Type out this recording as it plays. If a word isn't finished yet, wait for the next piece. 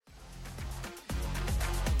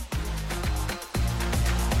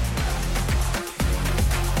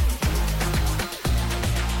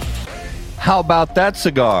How about that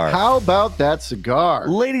cigar? How about that cigar?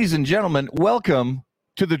 Ladies and gentlemen, welcome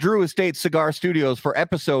to the Drew Estate Cigar Studios for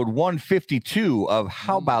episode 152 of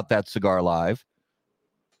How About That Cigar Live.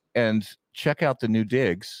 And check out the new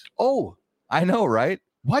digs. Oh, I know, right?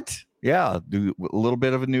 what? Yeah, do a little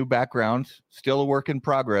bit of a new background. Still a work in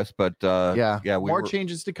progress, but more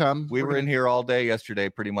changes to come. We were in here all day yesterday,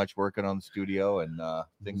 pretty much working on the studio, and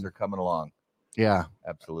things are coming along. Yeah,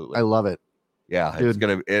 absolutely. I love it. Yeah,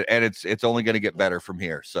 Dude. It's only gonna get better from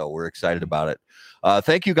here. So we're excited about it.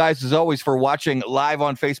 Thank you guys as always for watching live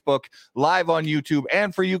on Facebook, live on YouTube,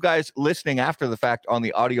 and for you guys listening after the fact on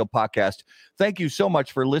the audio podcast. Thank you so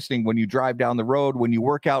much for listening when you drive down the road, when you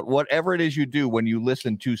work out, whatever it is you do when you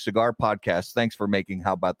listen to Cigar Podcasts. Thanks for making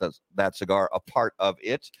How About That Cigar a part of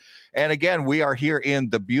it. And again, we are here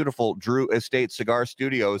in the beautiful Drew Estate Cigar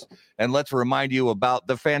Studios. And let's remind you about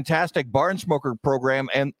the fantastic Barn Smoker program.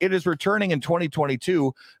 And it is returning in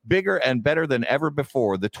 2022, bigger and better than ever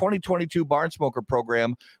before. The 2022 Barn Smoker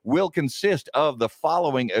program will consist of the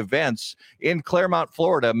following events: in Claremont,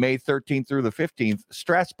 Florida, May 13th through the 15th,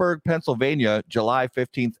 Strasburg, Pennsylvania, July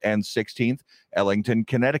 15th and 16th, Ellington,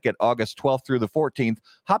 Connecticut, August 12th through the 14th,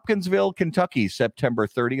 Hopkinsville, Kentucky, September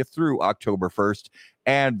 30th through October 1st,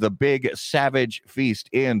 and the Big Savage Feast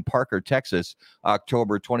in Parker, Texas,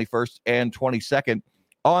 October 21st and 22nd.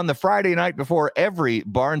 On the Friday night before every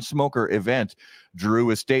Barn Smoker event,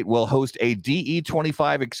 Drew Estate will host a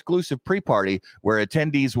DE25 exclusive pre-party where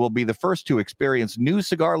attendees will be the first to experience new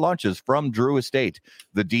cigar launches from Drew Estate.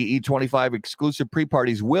 The DE25 exclusive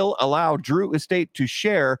pre-parties will allow Drew Estate to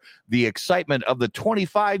share the excitement of the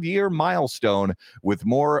 25-year milestone with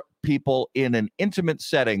more people in an intimate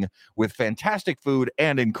setting with fantastic food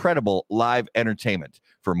and incredible live entertainment.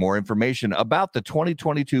 For more information about the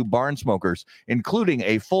 2022 Barn Smokers, including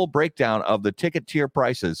a full breakdown of the ticket tier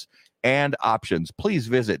prices and options, please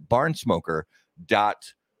visit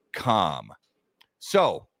barnsmoker.com.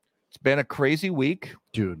 So it's been a crazy week,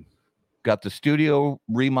 dude. Got the studio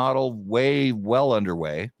remodel well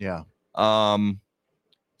underway. Yeah.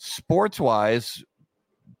 Sports wise,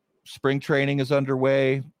 spring training is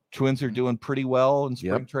underway. Twins are doing pretty well in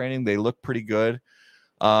spring training. They look pretty good.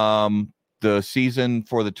 The season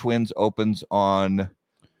for the Twins opens on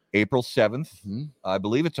April 7th. Mm-hmm. I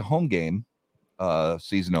believe it's a home game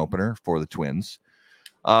season opener for the Twins.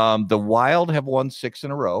 The Wild have won 6 in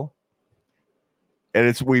a row.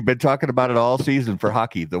 And we've been talking about it all season for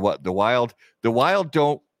hockey. The Wild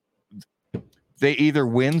don't, they either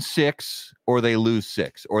win 6 or they lose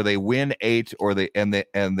 6, or they win 8 or they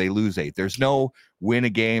lose 8. There's no win a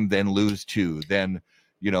game, then lose 2, then,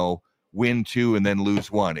 win 2 and then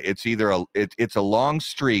lose 1. It's either it's a long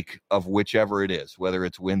streak of whichever it is, whether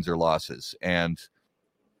it's wins or losses. And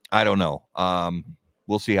I don't know.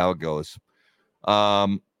 We'll see how it goes.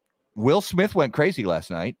 Will Smith went crazy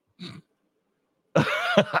last night.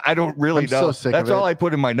 I don't really know. So sick That's of all it. I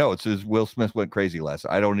put in my notes is Will Smith went crazy last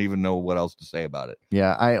night. I don't even know what else to say about it.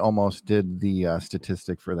 Yeah, I almost did the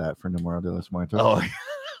statistic for that for Numero de los Muertos. Oh,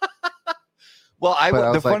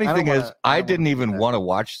 well, the funny thing is, I didn't even want to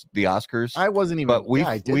watch the Oscars. I wasn't even. But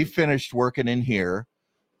we finished working in here,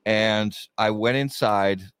 and I went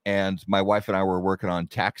inside, and my wife and I were working on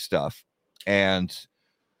tax stuff, and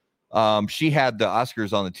she had the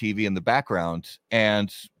Oscars on the TV in the background,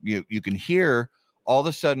 and you can hear all of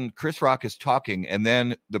a sudden Chris Rock is talking, and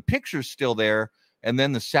then the picture's still there, and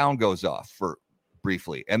then the sound goes off for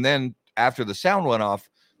briefly, and then after the sound went off,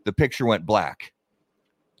 the picture went black.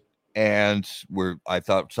 And I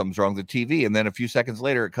thought something's wrong with the TV. And then a few seconds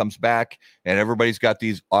later, it comes back and everybody's got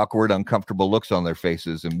these awkward, uncomfortable looks on their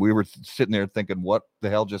faces. And we were sitting there thinking, what the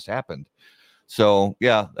hell just happened? So,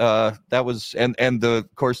 yeah, that was,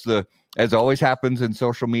 of course, as always happens in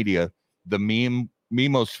social media, the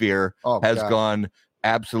memosphere has gone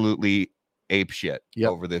absolutely ape shit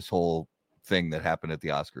over this whole thing that happened at the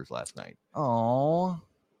Oscars last night. Oh,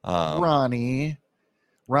 Ronnie,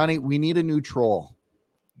 we need a new troll.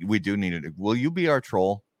 We do need it. Will you be our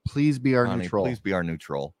troll? Please be our new troll. Please be our new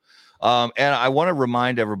troll. And I want to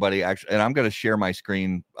remind everybody, actually, and I'm going to share my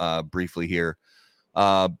screen briefly here,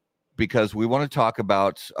 because we want to talk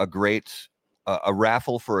about a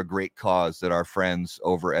raffle for a great cause that our friends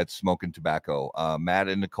over at Smoke and Tobacco, Matt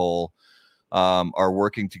and Nicole, are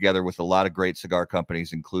working together with a lot of great cigar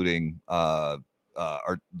companies, including the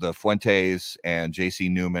Fuentes and JC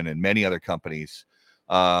Newman and many other companies.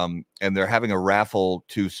 And they're having a raffle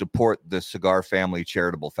to support the Cigar Family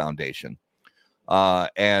Charitable Foundation.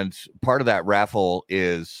 And part of that raffle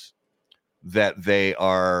is that they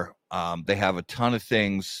have a ton of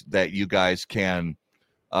things that you guys can,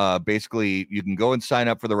 basically, you can go and sign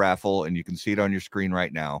up for the raffle, and you can see it on your screen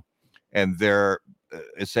right now. and they're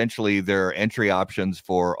essentially their entry options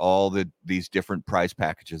for all these different price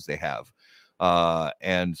packages they have,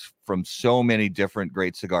 and from so many different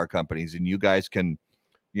great cigar companies. And you guys can,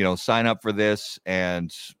 sign up for this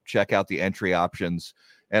and check out the entry options.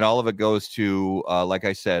 And all of it goes to, like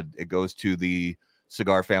I said, it goes to the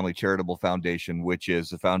Cigar Family Charitable Foundation, which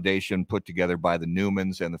is a foundation put together by the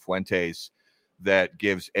Newmans and the Fuentes that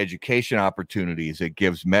gives education opportunities. It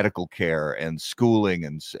gives medical care and schooling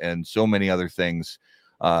and so many other things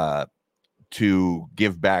to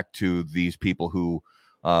give back to these people who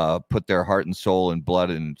put their heart and soul and blood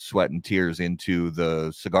and sweat and tears into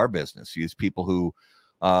the cigar business. These people who,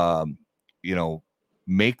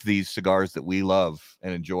 make these cigars that we love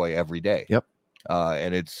and enjoy every day. Yep.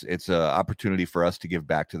 And it's an opportunity for us to give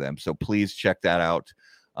back to them. So please check that out.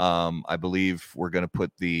 I believe we're going to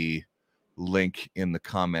put the link in the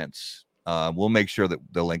comments. We'll make sure that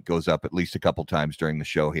the link goes up at least a couple times during the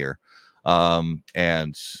show here,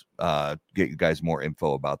 and get you guys more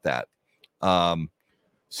info about that.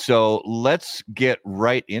 So let's get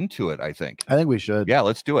right into it, I think we should. Yeah,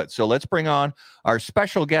 let's do it. So let's bring on our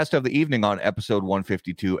special guest of the evening on episode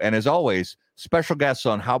 152. And as always, special guests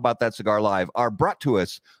on How About That Cigar Live are brought to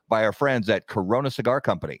us by our friends at Corona Cigar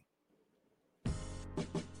Company.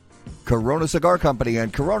 Corona Cigar Company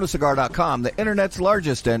and coronacigar.com, the internet's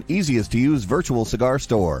largest and easiest to use virtual cigar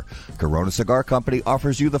store. Corona Cigar Company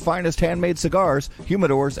offers you the finest handmade cigars,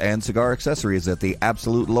 humidors, and cigar accessories at the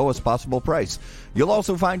absolute lowest possible price. You'll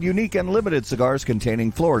also find unique and limited cigars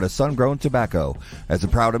containing Florida sun-grown tobacco. As a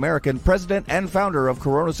proud American, president and founder of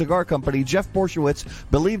Corona Cigar Company, Jeff Borshowitz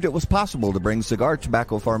believed it was possible to bring cigar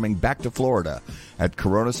tobacco farming back to Florida. At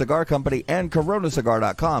Corona Cigar Company and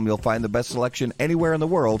coronacigar.com, you'll find the best selection anywhere in the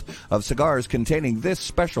world of cigars containing this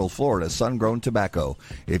special Florida sun-grown tobacco.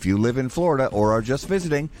 If you live in Florida or are just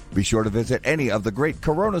visiting, be sure to visit any of the great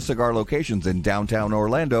Corona cigar locations in downtown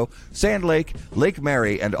Orlando, Sand Lake, Lake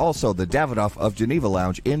Mary, and also the Davidoff of Geneva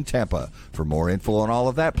Lounge in Tampa. For more info on all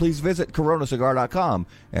of that, please visit coronacigar.com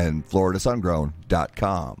and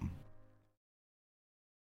floridasungrown.com.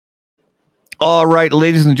 All right,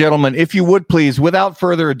 ladies and gentlemen, if you would please, without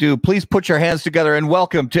further ado, please put your hands together and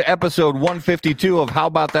welcome to episode 152 of How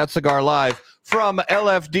About That Cigar Live from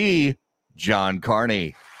LFD, John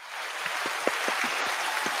Carney.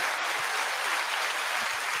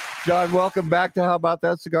 John, welcome back to How About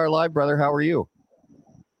That Cigar Live, brother. How are you?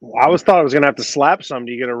 I thought I was going to have to slap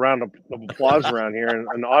somebody to get a round of applause around here.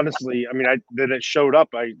 And honestly, I mean, then it showed up.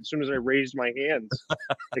 As soon as I raised my hands,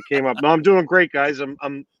 it came up. No, I'm doing great, guys.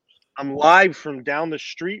 I'm live from down the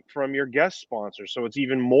street from your guest sponsor, so it's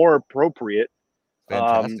even more appropriate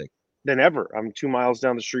Fantastic. Than ever. I'm 2 miles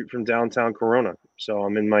down the street from downtown Corona, so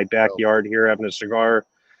I'm in my backyard here having a cigar.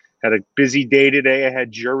 Had a busy day today. I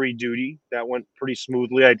had jury duty. That went pretty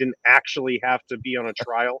smoothly. I didn't actually have to be on a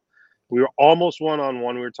trial. We were almost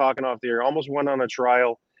one-on-one. We were talking off the air, almost went on a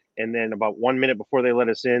trial, and then about 1 minute before they let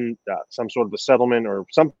us in, some sort of a settlement or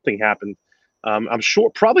something happened. I'm sure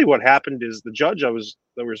probably what happened is the judge that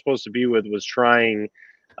we were supposed to be with was trying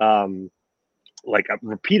like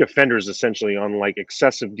repeat offenders essentially on like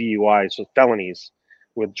excessive DUIs, so felonies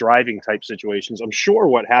with driving type situations. I'm sure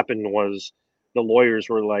what happened was the lawyers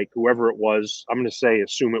were like, whoever it was, I'm going to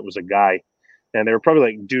assume it was a guy. And they were probably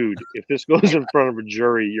like, dude, if this goes in front of a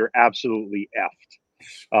jury, you're absolutely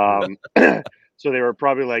effed. So they were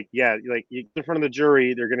probably like, yeah, like in front of the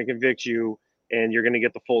jury, they're going to convict you and you're going to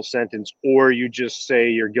get the full sentence, or you just say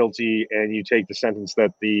you're guilty and you take the sentence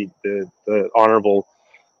that the honorable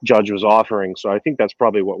judge was offering. So I think that's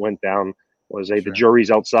probably what went down was the jury's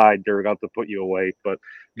outside. They're about to put you away. But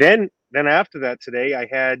then after that today,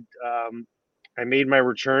 I made my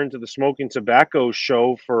return to the Smoking Tobacco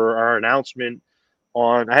show for our announcement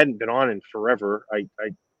on. I hadn't been on in forever. I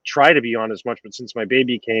try to be on as much, but since my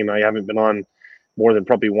baby came, I haven't been on more than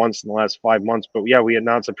probably once in the last 5 months. But yeah, we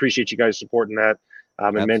announced. Appreciate you guys supporting that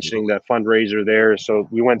and mentioning that fundraiser there. So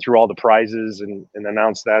we went through all the prizes and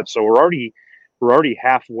announced that. So we're already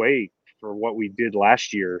halfway for what we did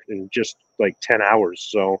last year in just like 10 hours.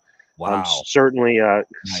 So wow, certainly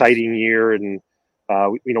exciting year. And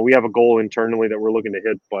we have a goal internally that we're looking to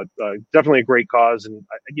hit, but definitely a great cause. And,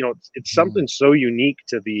 it's something so unique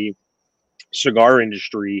to the cigar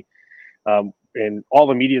industry. And all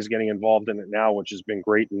the media is getting involved in it now, which has been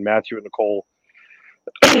great. And Matthew and Nicole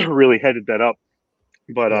really headed that up.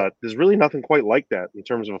 But there's really nothing quite like that in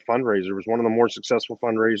terms of a fundraiser. It was one of the more successful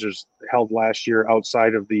fundraisers held last year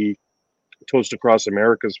outside of the Toast Across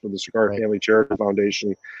Americas for the Cigar Family Charitable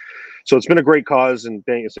Foundation. So it's been a great cause, and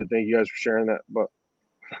thank you guys for sharing that. But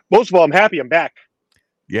most of all, I'm happy I'm back.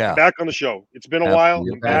 Yeah. I'm back on the show. It's been a while.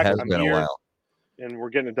 I'm back. I'm here, and we're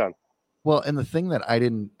getting it done. Well, and the thing that I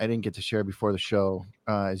didn't get to share before the show,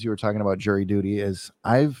 as you were talking about jury duty, is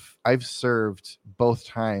I've served both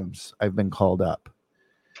times I've been called up.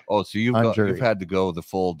 Oh, so you've had to go the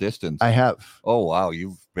full distance. I have. Oh wow,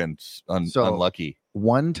 you've been unlucky.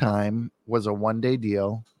 One time was a 1-day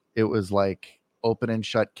deal. It was like open and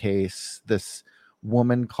shut case. This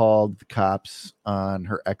woman called the cops on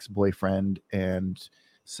her ex-boyfriend and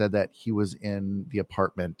said that he was in the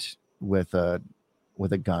apartment with a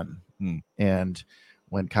gun. And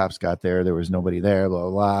when cops got there, there was nobody there, blah,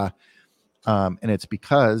 blah, blah. And it's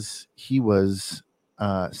because he was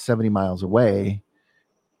 70 miles away,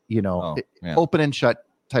 open and shut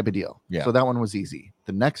type of deal. Yeah. So that one was easy.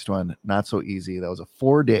 The next one, not so easy. That was a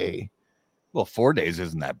 4-day. Well, 4 days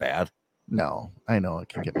isn't that bad. No, I know it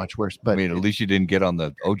can get much worse, but I mean, at least you didn't get on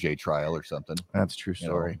the OJ trial or something. That's a true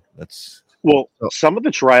story. Some of the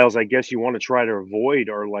trials, I guess you want to try to avoid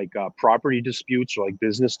are like property disputes or like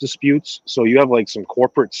business disputes. So you have like some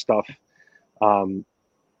corporate stuff,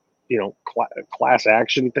 class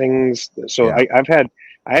action things. So yeah.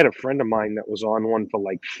 I had a friend of mine that was on one for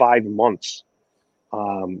like 5 months.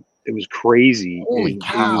 It was crazy. Holy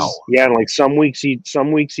cow! And like some weeks he'd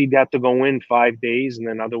have to go in 5 days, and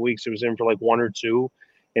then other weeks it was in for like 1 or 2.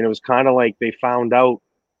 And it was kind of like they found out,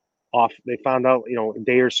 a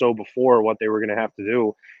day or so before what they were going to have to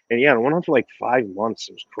do. And yeah, it went on for like 5 months.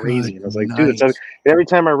 It was crazy. And I was like, dude, every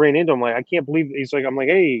time I ran into him, like, I can't believe it. He's like, I'm like,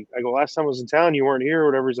 hey, I go, last time I was in town, you weren't here or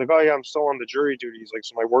whatever. He's like, oh yeah, I'm still on the jury duty. He's like,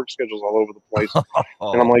 so my work schedule's all over the place.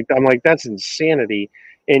 And I'm like, that's insanity.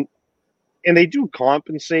 And they do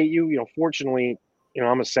compensate you, fortunately,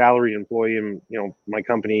 I'm a salaried employee and, my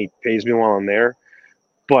company pays me while I'm there.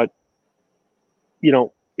 But,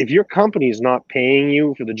 if your company is not paying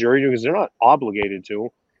you for the jury, because they're not obligated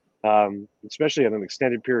to, especially at an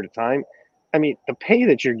extended period of time, I mean, the pay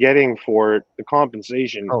that you're getting for it, the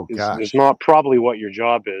compensation is not probably what your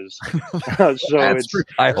job is. It's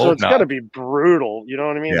got to be brutal. You know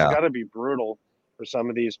what I mean? Yeah. It's got to be brutal for some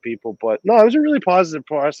of these people. But no, it was a really positive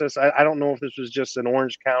process. I don't know if this was just an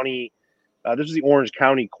Orange County. This was the Orange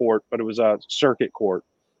County court, but it was a circuit court,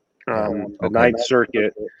 a Ninth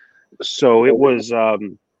Circuit. So it was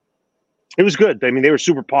good. I mean, they were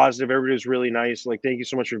super positive. Everybody was really nice. Like, thank you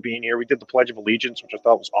so much for being here. We did the Pledge of Allegiance, which I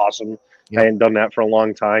thought was awesome. Yep. I hadn't done that for a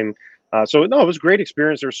long time. It was a great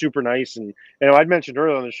experience. They were super nice. And I'd mentioned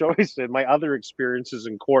earlier on the show, I said my other experiences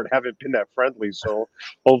in court haven't been that friendly. So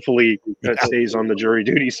hopefully that stays on the jury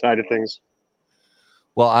duty side of things.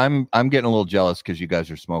 Well, I'm getting a little jealous because you guys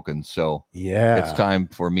are smoking. So yeah, it's time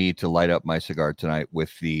for me to light up my cigar tonight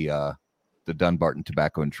with the Dunbarton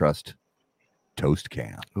Tobacco and Trust toast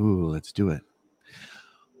can. Ooh, let's do it.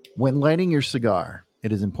 When lighting your cigar,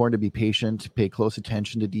 it is important to be patient, pay close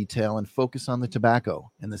attention to detail, and focus on the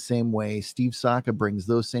tobacco. In the same way, Steve Saka brings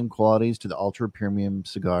those same qualities to the ultra premium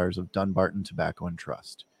cigars of Dunbarton Tobacco and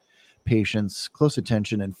Trust. Patience, close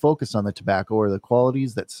attention, and focus on the tobacco are the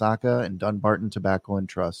qualities that Saka and Dunbarton Tobacco and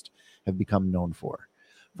Trust have become known for.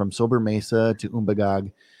 From Sober Mesa to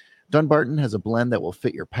Umbagog, Dunbarton has a blend that will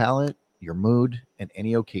fit your palate, your mood, and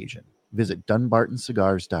any occasion. Visit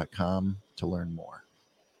DunbartonCigars.com to learn more.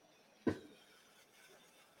 That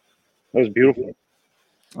was beautiful.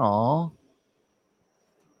 Aw.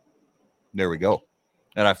 There we go.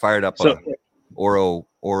 And I fired up Oro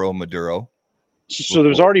Maduro. So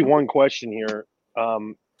there's already one question here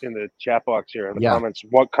in the chat box here in the comments.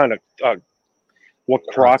 What kind of what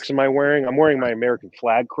Crocs am I wearing? I'm wearing my American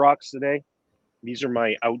flag Crocs today. These are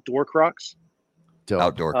my outdoor Crocs.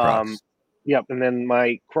 Outdoor Crocs. Yep, and then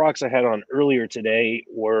my Crocs I had on earlier today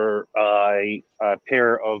were a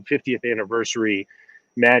pair of 50th anniversary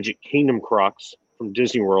Magic Kingdom Crocs from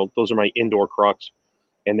Disney World. Those are my indoor Crocs.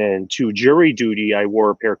 And then to jury duty, I wore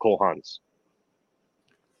a pair of Cole Haans.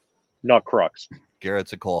 Not Crocs.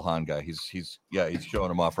 Garrett's a Cole Haan guy. He's showing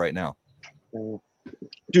them off right now.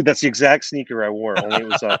 Dude, that's the exact sneaker I wore. Only it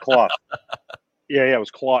was cloth. Yeah, it was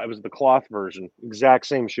cloth. It was the cloth version. Exact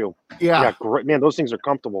same shoe. Yeah, great, man. Those things are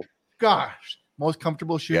comfortable. Gosh, most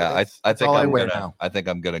comfortable shoe. Yeah, I think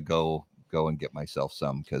I'm gonna go and get myself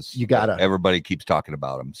some because you gotta. Everybody keeps talking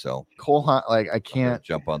about them. So Cole Haan, I can't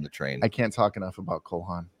jump on the train. I can't talk enough about Cole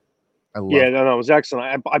Haan. No, it was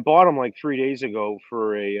excellent. I bought them like 3 days ago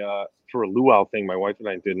for a luau thing my wife and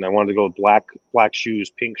I did, and I wanted to go with black shoes,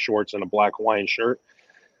 pink shorts, and a black Hawaiian shirt.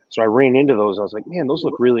 So I ran into those. I was like, man, those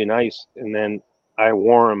look really nice. And then I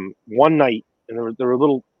wore them one night, and they were a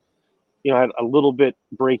little. I had a little bit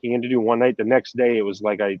breaking in to do one night. The next day, it was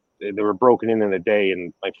like they were broken in the day,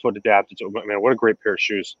 and my foot adapted to it. Man, what a great pair of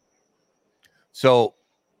shoes. So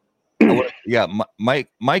Yeah,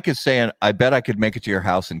 Mike is saying, I bet I could make it to your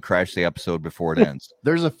house and crash the episode before it ends.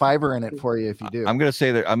 There's a $5 in it for you if you do. I'm gonna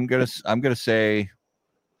say that I'm gonna say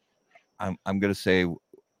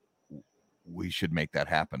we should make that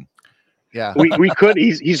happen. Yeah, we could.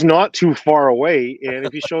 He's not too far away, and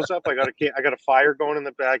if he shows up, I got a fire going in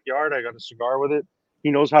the backyard. I got a cigar with it.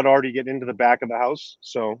 He knows how to already get into the back of the house,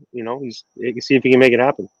 so you can see if he can make it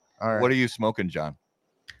happen. all right. What are you smoking, John?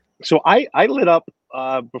 So I lit up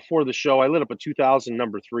before the show. I lit up a 2000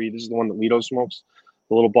 number 3. This is the one that Lito smokes,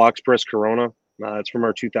 the little box press Corona. It's from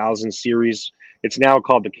our 2000 series. It's now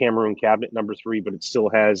called the Cameroon Cabinet number 3, but it still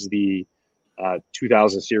has the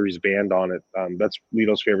 2000 series band on it. That's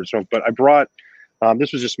Lito's favorite smoke. But I brought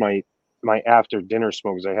this was just my after dinner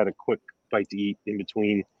smoke, because I had a quick bite to eat in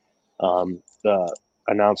between the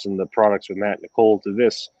announcing the products with Matt and Nicole to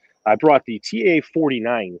this. I brought the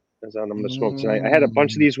TA49. That's what I'm going to smoke tonight. I had a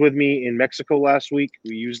bunch of these with me in Mexico last week.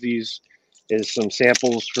 We used these as some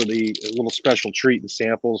samples for a little special treat and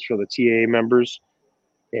samples for the TA members.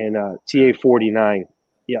 And TA49.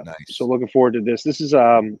 Yeah. Nice. So looking forward to this. This is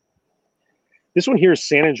this one here is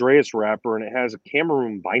San Andreas wrapper, and it has a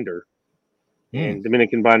Cameroon binder and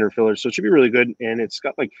Dominican binder filler. So it should be really good. And it's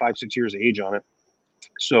got like 5-6 years of age on it.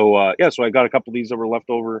 So so I got a couple of these that were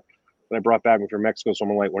left over that I brought back from Mexico. So I'm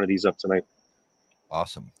gonna light one of these up tonight.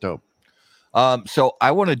 Awesome. Dope. So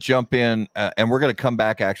I want to jump in, and we're going to come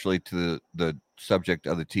back actually to the subject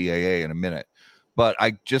of the TAA in a minute. But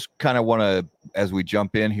I just kind of want to, as we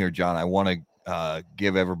jump in here, John, I want to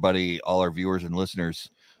give everybody, all our viewers and listeners,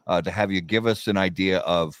 to have you give us an idea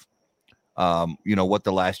of, what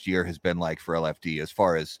the last year has been like for LFD as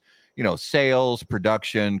far as, sales,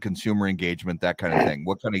 production, consumer engagement, that kind of thing.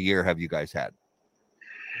 What kind of year have you guys had?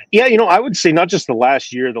 Yeah, I would say not just the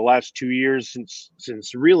last year, the last 2 years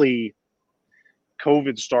since really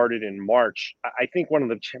COVID started in March. I think one of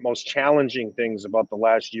the most challenging things about the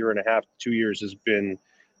last year and a half, 2 years has been,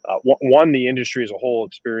 one, the industry as a whole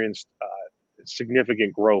experienced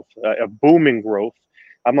significant growth, a booming growth.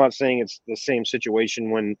 I'm not saying it's the same situation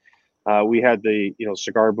when we had the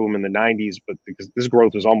cigar boom in the 90s, but because this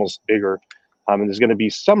growth is almost bigger, and there's going to be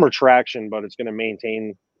some retraction, but it's going to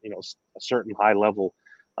maintain a certain high level.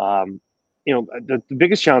 The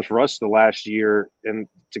biggest challenge for us the last year, and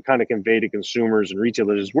to kind of convey to consumers and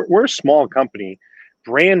retailers, is we're a small company.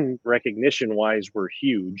 Brand recognition wise, we're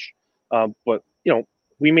huge, but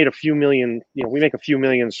we made a few million. We make a few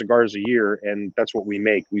million cigars a year, and that's what we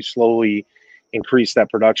make. We slowly increase that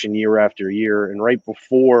production year after year, and right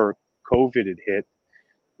before COVID had hit,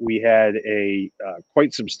 we had a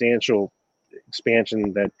quite substantial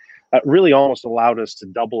expansion that really almost allowed us to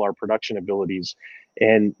double our production abilities.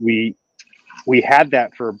 And we had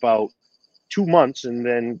that for about 2 months, and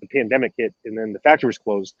then the pandemic hit, and then the factory was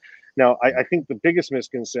closed. Now, I think the biggest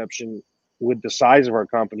misconception with the size of our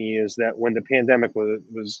company is that when the pandemic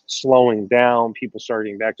was slowing down, people started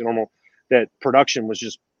getting back to normal, that production was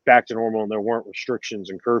just back to normal and there weren't restrictions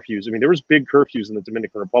and curfews. I mean, there was big curfews in the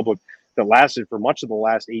Dominican Republic that lasted for much of the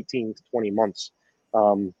last 18 to 20 months.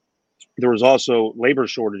 There was also labor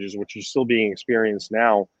shortages, which are still being experienced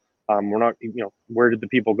now. We're not, where did the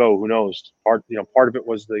people go? Who knows? Part of it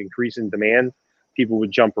was the increase in demand. People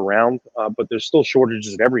would jump around, but there's still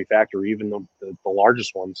shortages at every factory, even the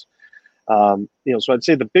largest ones. So I'd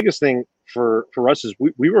say the biggest thing for us is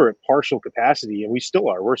we were at partial capacity, and we still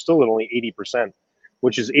are. We're still at only 80%,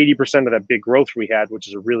 which is 80% of that big growth we had, which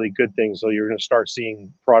is a really good thing. So you're going to start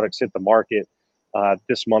seeing products hit the market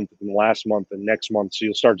this month and last month and next month. So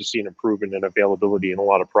you'll start to see an improvement in availability in a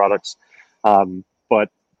lot of products. But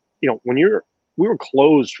when we were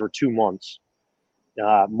closed for 2 months,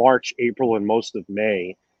 March, April, and most of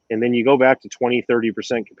May, and then you go back to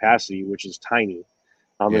 20-30% capacity, which is tiny.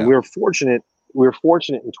 And we were fortunate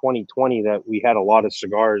in 2020 that we had a lot of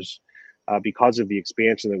cigars because of the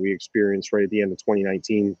expansion that we experienced right at the end of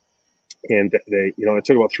 2019. And it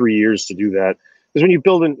took about 3 years to do that. Because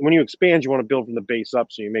when you expand, you want to build from the base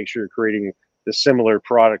up, so you make sure you're creating the similar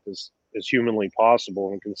product as humanly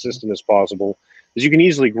possible and consistent as possible. Because you can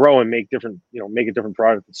easily grow and make a different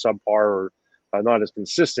product that's subpar or not as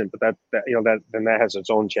consistent, but that has its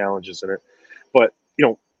own challenges in it. But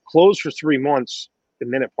closed for 3 months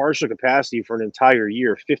and then at partial capacity for an entire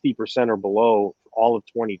year, 50% or below all of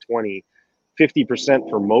 2020, 50%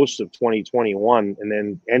 for most of 2021, and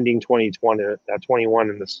then ending 2021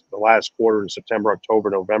 in the last quarter in September, October,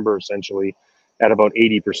 November, essentially at about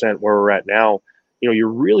 80% where we're at now. You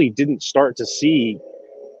really didn't start to see,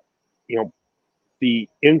 the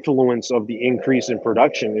influence of the increase in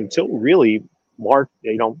production until really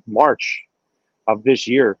March of this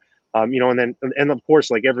year. And of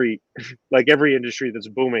course, like every industry that's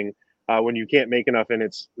booming, when you can't make enough and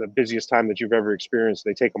it's the busiest time that you've ever experienced.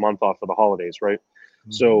 They take a month off for the holidays, right?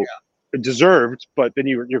 So deserved, but then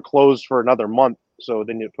you're closed for another month, so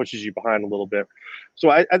then it pushes you behind a little bit. So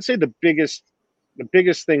I'd say the biggest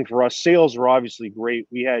thing for us, sales were obviously great.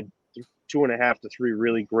 We had 2.5 to 3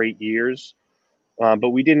 really great years, but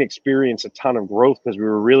we didn't experience a ton of growth because we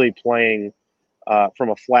were really playing from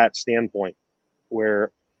a flat standpoint,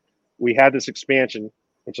 where we had this expansion,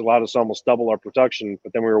 which allowed us to almost double our production,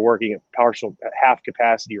 but then we were working at half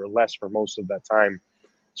capacity or less for most of that time.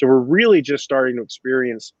 So we're really just starting to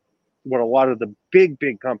experience what a lot of the big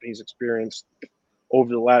companies experienced over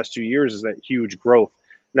the last 2 years, is that huge growth.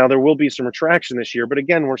 Now there will be some retraction this year, but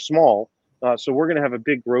again, we're small. So we're going to have a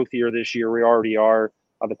big growth year this year. We already are.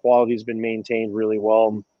 The quality has been maintained really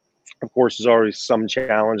well. Of course, there's always some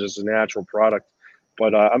challenges, a natural product,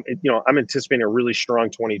 but I'm anticipating a really strong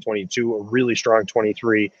 2022, a really strong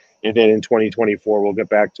 23, and then in 2024 we'll get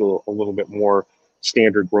back to a little bit more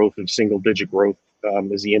standard growth of single-digit growth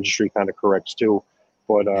as the industry kind of corrects too.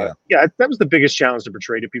 But that was the biggest challenge to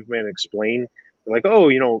portray to people and explain. They're like, oh,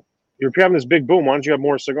 you're having this big boom. Why don't you have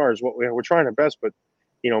more cigars? Well, we're trying our best, but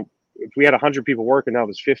if we had 100 people working, now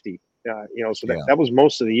there's 50. So that was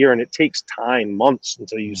most of the year, and it takes time, months,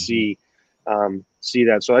 until you see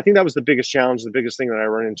that. So I think that was the biggest challenge, the biggest thing that I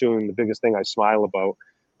run into, and the biggest thing I smile about.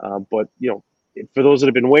 But for those that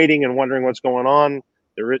have been waiting and wondering what's going on,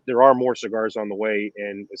 there are more cigars on the way,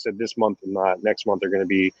 and I said this month and next month are going to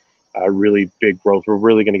be really big growth. We're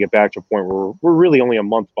really going to get back to a point where we're really only a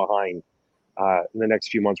month behind in the next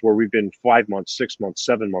few months, where we've been 5 months, 6 months,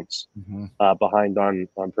 7 months behind on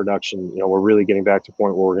production. We're really getting back to a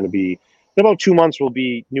point where we're going to be in about 2 months.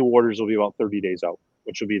 New orders will be about 30 days out,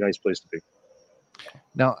 which will be a nice place to be.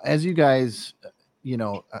 Now, as you guys,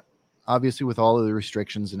 obviously with all of the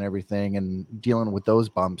restrictions and everything and dealing with those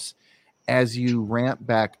bumps, as you ramp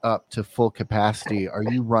back up to full capacity, are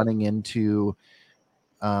you running into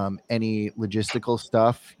any logistical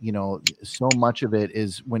stuff? So much of it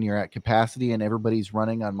is when you're at capacity and everybody's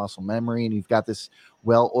running on muscle memory, and you've got this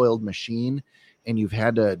well-oiled machine and you've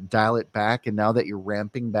had to dial it back. And now that you're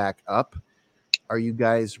ramping back up, are you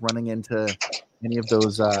guys running into any of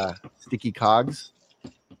those sticky cogs?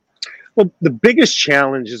 Well, the biggest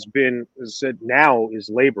challenge has been, as I said, now is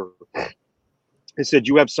labor. I said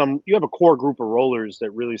you have a core group of rollers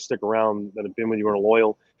that really stick around, that have been with you and are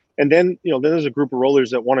loyal. And then, then there's a group of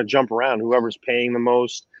rollers that want to jump around, whoever's paying the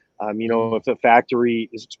most. If the factory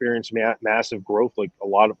is experiencing massive growth, like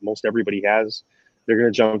most everybody has, they're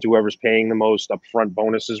going to jump to whoever's paying the most. Upfront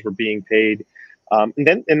bonuses were being paid. And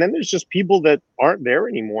then there's just people that aren't there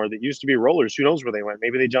anymore that used to be rollers. Who knows where they went?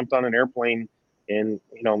 Maybe they jumped on an airplane and,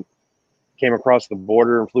 came across the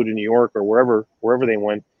border and flew to New York or wherever they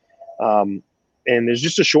went. And there's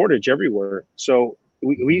just a shortage everywhere. So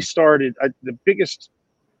we started the biggest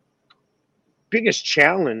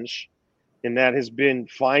challenge in that has been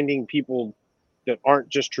finding people that aren't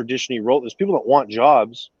just traditionally rollers. There's people that want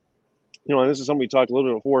jobs, and this is something we talked a little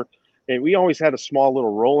bit before. And we always had a small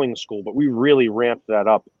little rolling school, but we really ramped that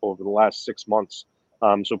up over the last 6 months.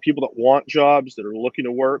 So people that want jobs, that are looking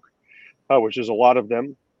to work, which is a lot of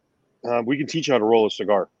them, we can teach you how to roll a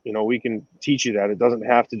cigar. We can teach you that. It doesn't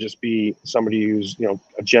have to just be somebody who's,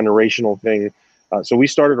 a generational thing. So we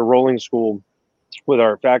started a rolling school with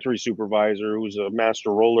our factory supervisor, who's a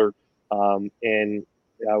master roller. And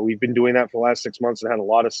we've been doing that for the last 6 months and had a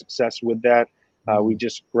lot of success with that. We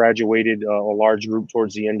just graduated a large group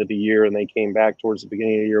towards the end of the year, and they came back towards the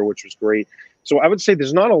beginning of the year, which was great. So I would say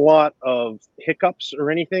there's not a lot of hiccups or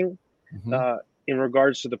anything in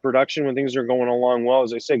regards to the production when things are going along well,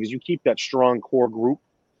 as I say, because you keep that strong core group.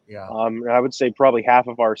 Yeah. I would say probably half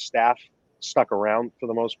of our staff stuck around for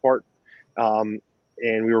the most part. And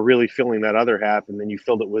we were really filling that other half. And then you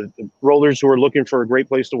filled it with rollers who are looking for a great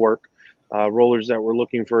place to work, rollers that were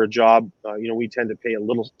looking for a job. We tend to pay a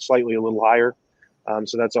little higher.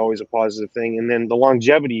 So that's always a positive thing. And then the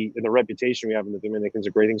longevity and the reputation we have in the Dominican is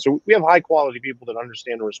a great thing. So we have high quality people that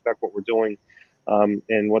understand and respect what we're doing,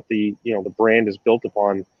 and what the brand is built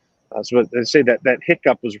upon. So I'd say that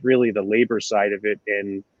hiccup was really the labor side of it,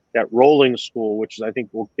 and that rolling school, which is, I think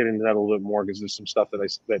we'll get into that a little bit more because there's some stuff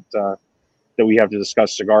that we have to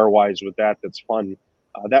discuss cigar wise with that's fun.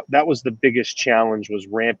 That was the biggest challenge, was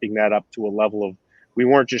ramping that up to a level of, we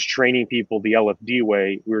weren't just training people the LFD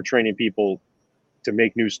way, we were training people to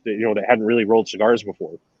make new, that hadn't really rolled cigars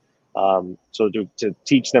before. So to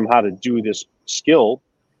teach them how to do this skill,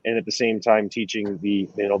 and at the same time teaching the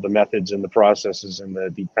methods and the processes and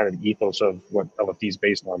the kind of ethos of what LFD is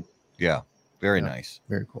based on. Yeah. Very nice.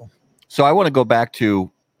 Very cool. So I want to go back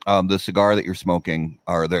to the cigar that you're smoking,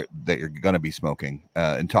 or that you're going to be smoking,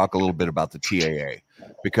 and talk a little bit about the TAA,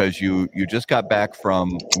 because you just got back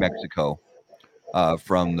from Mexico,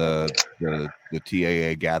 from the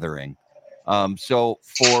TAA gathering. So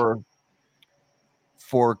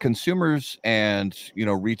for consumers and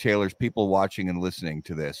retailers, people watching and listening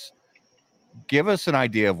to this, give us an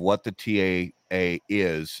idea of what the TAA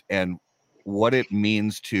is and what it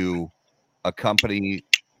means to a company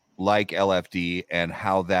like LFD, and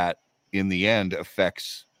how that in the end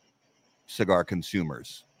affects cigar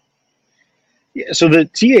consumers. Yeah, so the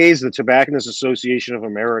TAA is the Tobacconist Association of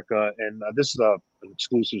America, and this is an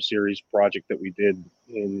exclusive series project that we did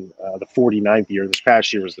in the 49th year. This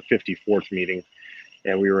past year was the 54th meeting,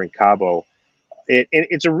 and we were in Cabo.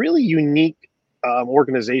 It's a really unique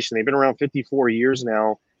organization. They've been around 54 years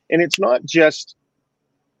now, and it's not just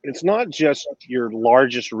your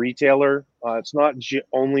largest retailer. It's not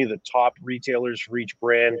only the top retailers for each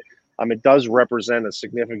brand. It does represent a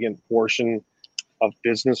significant portion of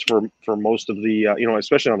business for most of the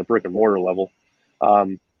especially on the brick and mortar level.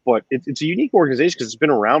 But it's a unique organization because it's been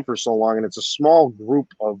around for so long, and it's a small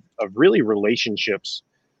group of really relationships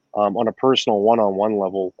on a personal one-on-one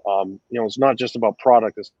level. It's not just about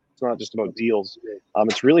product. It's not just about deals.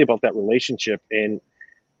 It's really about that relationship. And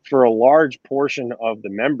for a large portion of the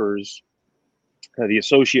members, the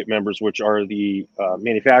associate members, which are the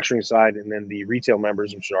manufacturing side, and then the retail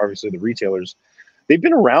members, which are obviously the retailers, they've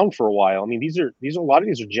been around for a while. I mean, these are a lot of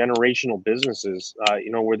these are generational businesses,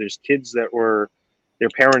 where there's kids that their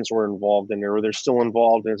parents were involved in there, or they're still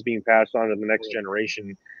involved, and it's being passed on to the next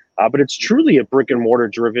generation. But it's truly a brick and mortar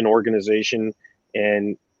driven organization,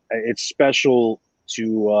 and it's special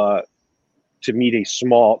to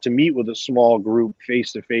meet with a small group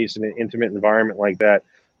face to face in an intimate environment like that,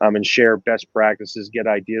 and share best practices, get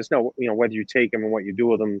ideas. Now, whether you take them and what you do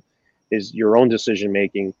with them is your own decision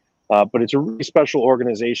making. But it's a really special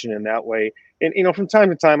organization in that way. And from time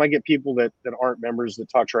to time, I get people that aren't members that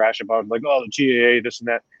talk trash about, like, oh, the TAA, this and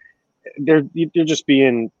that. They're just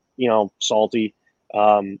being salty.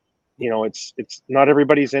 It's not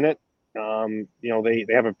everybody's in it. They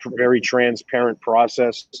have a very transparent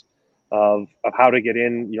process of how to get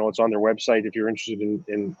in. It's on their website. If you're interested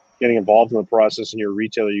in getting involved in the process and you're a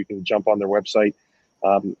retailer, you can jump on their website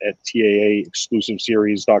at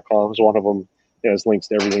TAAexclusiveseries.com is one of them. Has links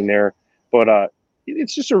to everything there. But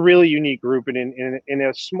it's just a really unique group. And in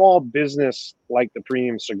a small business like the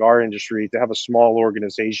premium cigar industry, to have a small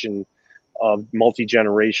organization of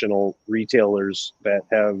multi-generational retailers that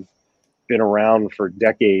have been around for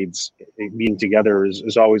decades, being together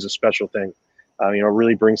is always a special thing. It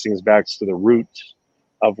really brings things back to the root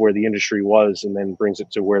of where the industry was, and then brings it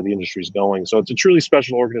to where the industry is going. So it's a truly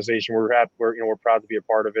special organization. We're proud to be a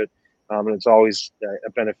part of it, and it's always a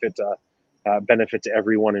benefit to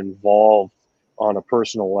everyone involved on a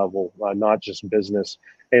personal level, not just business.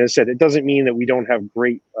 And as I said, it doesn't mean that we don't have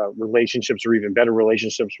great relationships or even better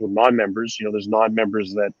relationships with non-members. There's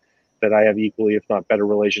non-members that I have equally, if not better,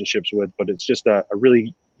 relationships with. But it's just a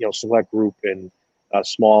really select group and a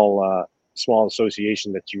small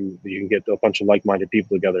association that you can get a bunch of like-minded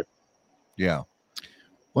people together. Yeah.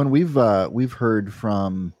 When we've heard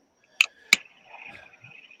from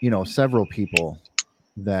several people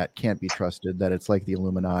that can't be trusted, that it's like the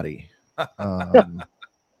Illuminati, and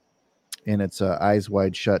it's a eyes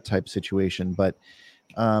wide shut type situation. But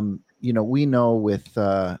we know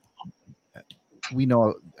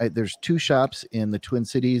there's two shops in the Twin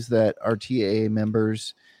Cities that are TAA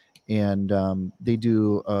members, and they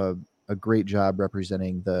do a great job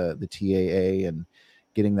representing the TAA and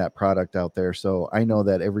getting that product out there. So I know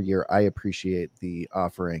that every year I appreciate the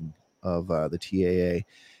offering of the TAA.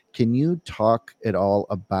 Can you talk at all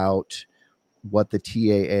about what the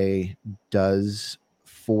TAA does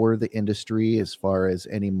for the industry, as far as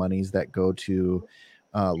any monies that go to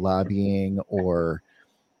lobbying or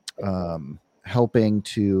helping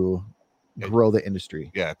to grow the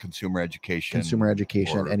industry? Yeah, consumer education,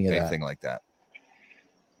 any of that, anything like that.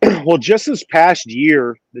 Well, just this past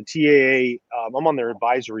year, the TAA, I'm on their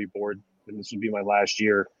advisory board, and this would be my last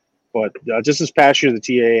year. But just this past year, the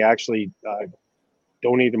TAA actually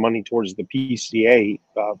donated money towards the PCA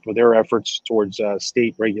for their efforts towards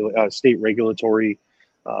state regulatory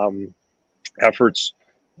efforts,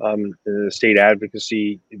 state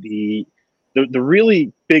advocacy. The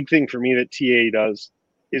really big thing for me that TAA does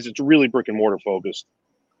is it's really brick and mortar focused,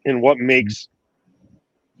 and what makes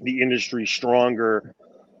the industry stronger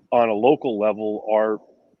on a local level are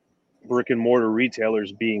brick and mortar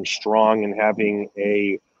retailers being strong and having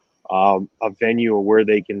a venue where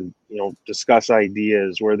they can discuss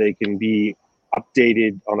ideas, where they can be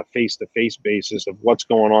updated on a face-to-face basis of what's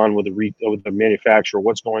going on with the manufacturer,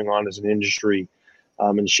 what's going on as an industry,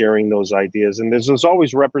 and sharing those ideas. And there's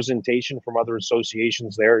always representation from other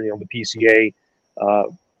associations there. The PCA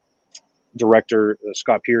director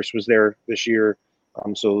Scott Pierce was there this year,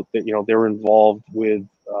 so that they're involved with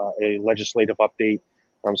a legislative update.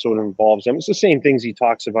 So it involves them. It's the same things he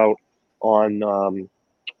talks about on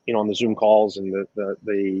on the Zoom calls and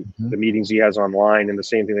the meetings he has online, and the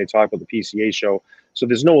same thing they talk about the PCA show. So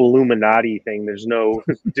there's no Illuminati thing. There's no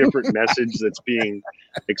different message that's being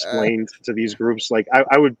explained to these groups. Like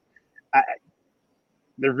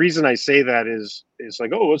the reason I say that is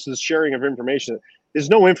like, oh, what's this sharing of information? There's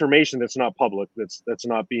no information that's not public that's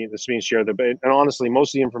being shared. And honestly, most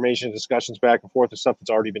of the information, discussions back and forth, is stuff that's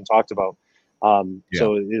already been talked about.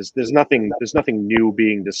 So there's nothing new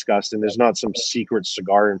being discussed, and there's not some secret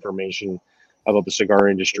cigar information about the cigar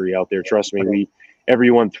industry out there. Trust me,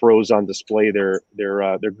 everyone throws on display their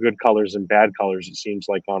good colors and bad colors, it seems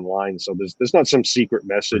like, online. So there's not some secret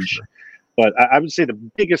message. Sure. But I would say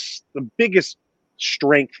the biggest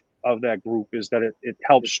strength of that group is that it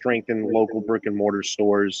helps strengthen local brick and mortar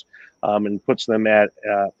stores, and puts them in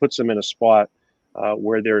a spot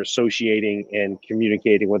where they're associating and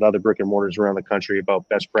communicating with other brick and mortars around the country about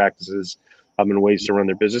best practices and ways to run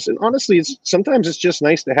their business. And honestly, sometimes it's just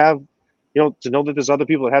nice to have, to know that there's other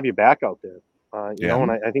people that have your back out there.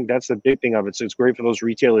 And I think that's the big thing of it. So it's great for those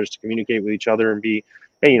retailers to communicate with each other and be,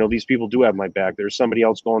 hey, these people do have my back. There's somebody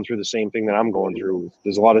else going through the same thing that I'm going through.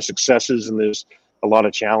 There's a lot of successes and there's a lot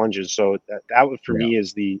of challenges. So that for me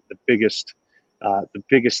is the biggest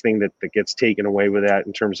thing that gets taken away with that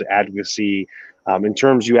in terms of advocacy. In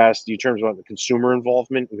terms about the consumer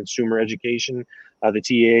involvement and consumer education,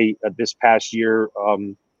 the TA this past year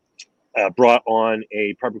brought on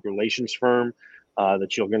a public relations firm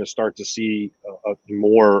that you're going to start to see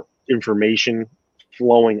more information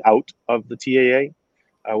flowing out of the TAA,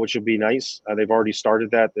 which will be nice. They've already started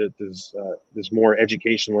that. There's more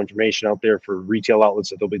educational information out there for retail outlets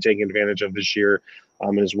that they'll be taking advantage of this year,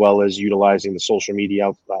 as well as utilizing the social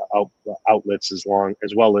media outlets as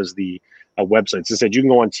well as the websites. As I said, you can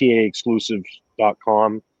go on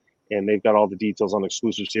taaexclusive.com, and they've got all the details on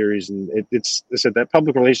exclusive series. And it's I said that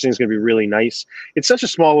public relations is going to be really nice. It's such a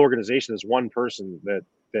small organization. There's one person that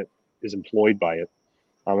is employed by it,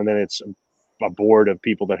 and then it's a board of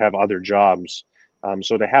people that have other jobs.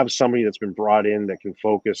 So to have somebody that's been brought in that can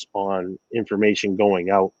focus on information going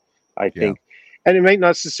out, I think, and it might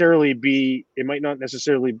not necessarily be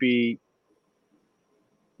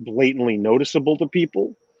blatantly noticeable to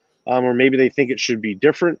people, or maybe they think it should be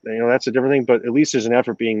different. That's a different thing. But at least there's an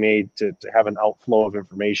effort being made to have an outflow of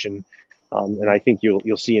information, and I think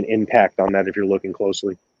you'll see an impact on that if you're looking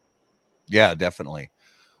closely. Yeah, definitely.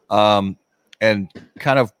 And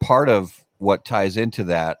kind of part of what ties into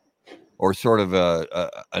that, or sort of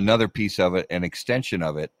another piece of it, an extension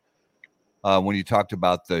of it, when you talked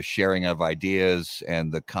about the sharing of ideas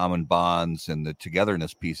and the common bonds and the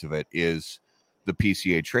togetherness piece of it, is the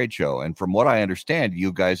PCA trade show. And from what I understand,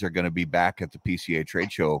 you guys are going to be back at the PCA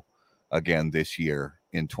trade show again this year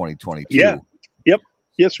in 2022. Yeah. Yep.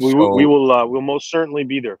 Yes, we will. We'll most certainly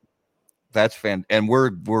be there. That's and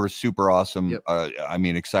we're super awesome. Yep. I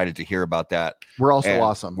mean, excited to hear about that. We're also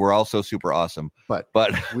awesome. We're also super awesome. But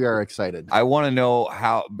we are excited. I want to know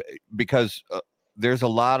how, because there's a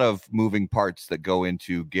lot of moving parts that go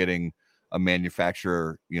into getting a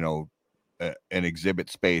manufacturer, an exhibit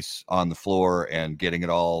space on the floor and getting it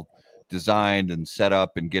all designed and set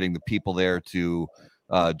up and getting the people there to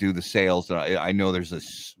do the sales. And I know there's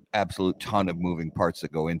this absolute ton of moving parts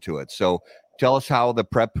that go into it. So tell us how the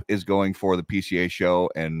prep is going for the PCA show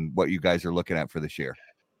and what you guys are looking at for this year.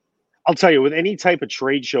 I'll tell you, with any type of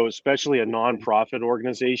trade show, especially a nonprofit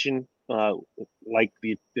organization like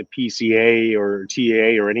the PCA or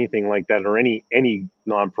TAA or anything like that, or any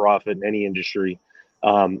nonprofit in any industry,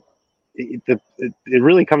 it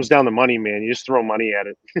really comes down to money, man. You just throw money at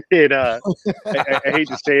it. I hate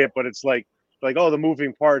to say it, but it's like, oh, the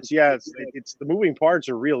moving parts. Yeah, it's the moving parts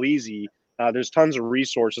are real easy. There's tons of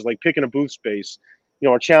resources, like picking a booth space.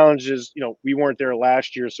 Our challenge is, we weren't there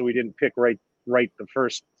last year, so we didn't pick right the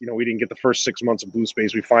first, we didn't get the first 6 months of booth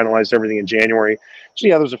space. We finalized everything in January. So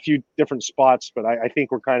yeah, there's a few different spots, but I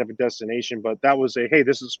think we're kind of a destination. But that was hey,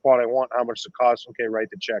 this is a spot I want. How much does it cost? Okay, write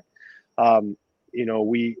the check.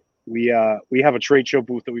 We have a trade show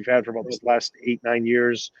booth that we've had for about the last 8-9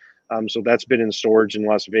 years. So that's been in storage in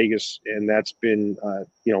Las Vegas, and that's been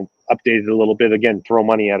updated a little bit. Again, throw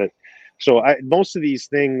money at it. So most of these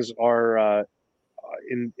things are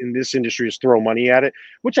in this industry is throw money at it,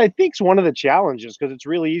 which I think is one of the challenges because it's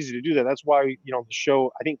really easy to do that. That's why the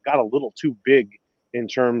show I think got a little too big in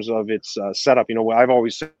terms of its setup. I've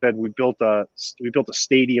always said we built a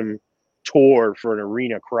stadium tour for an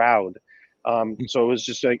arena crowd. So it was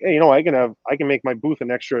just like, hey, I can make my booth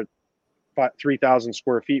an extra 3,000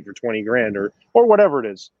 square feet for 20 grand or whatever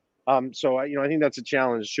it is. So I think that's a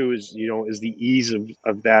challenge too. Is the ease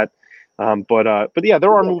of that. But yeah,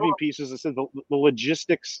 there are moving pieces. I said the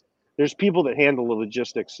logistics. There's people that handle the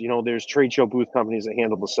logistics. There's trade show booth companies that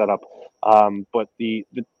handle the setup. But the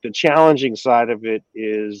challenging side of it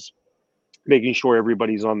is making sure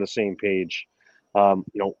everybody's on the same page.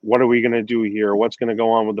 What are we going to do here? What's going to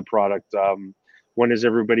go on with the product? When is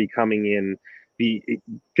everybody coming in?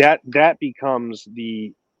 That becomes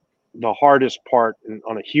the hardest part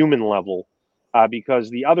on a human level, because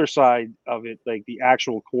the other side of it, like the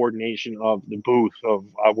actual coordination of the booth, of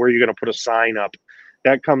where you're going to put a sign up,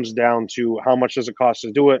 that comes down to how much does it cost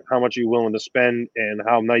to do it, how much are you willing to spend, and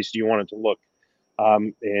how nice do you want it to look,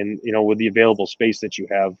 and with the available space that you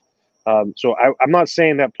have. So I'm not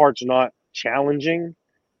saying that part's not challenging,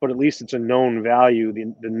 but at least it's a known value.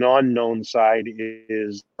 The non-known side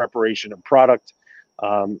is preparation of product,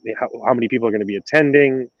 how many people are going to be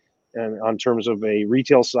attending, and on terms of a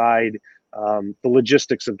retail side, the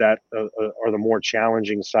logistics of that are the more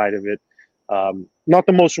challenging side of it. Not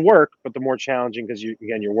the most work, but the more challenging, because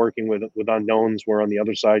you're working with unknowns, where on the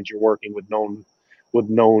other side you're working with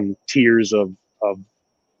known tiers of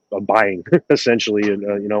buying essentially,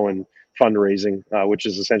 and fundraising, which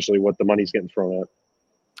is essentially what the money's getting thrown at.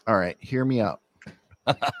 All right, hear me out.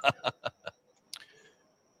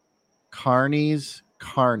 Carney's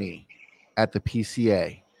Carney at the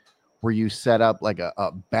PCA, where you set up like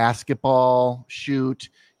a basketball shoot,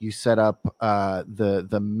 you set up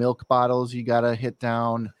the milk bottles you gotta hit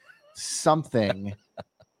down, something.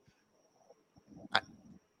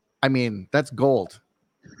 I mean, that's gold.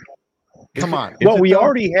 Come on. Well, we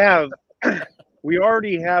already have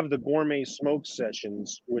the gourmet smoke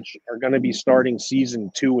sessions, which are going to be starting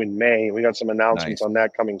season 2 in May. We got some announcements on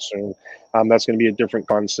that coming soon. That's going to be a different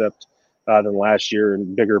concept than last year,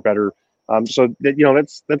 and bigger, better. So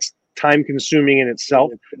that, that's time consuming in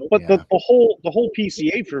itself. But the whole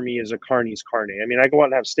PCA for me is a Carney's Carne. I mean, I go out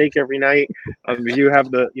and have steak every night. You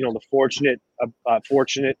have the fortunate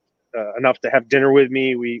enough to have dinner with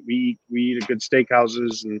me. We eat at good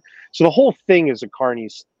steakhouses, and so the whole thing is a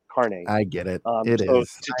Carney's Carne. I get it. So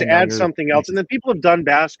to add something else, and then people have done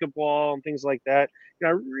basketball and things like that. I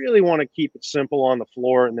really want to keep it simple on the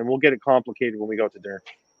floor, and then we'll get it complicated when we go to dinner.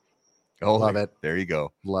 Oh, love it. There you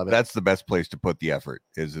go. Love it. That's the best place to put the effort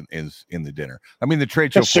is in the dinner. I mean, the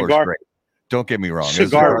trade show floor is great. Don't get me wrong.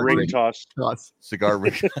 Cigar ring toss. Cigar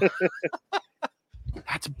ring.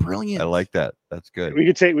 That's brilliant. I like that. That's good. We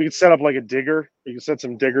could set up like a digger. You can set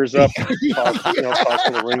some diggers up, toss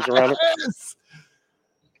the rings around it.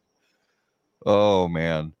 Oh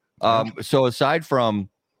man. So aside from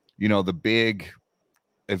the big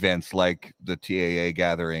events like the TAA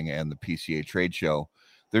gathering and the PCA trade show,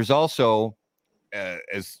 there's also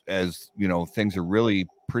as things are really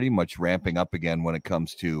pretty much ramping up again when it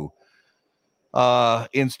comes to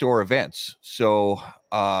in-store events. So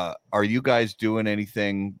are you guys doing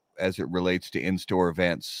anything as it relates to in-store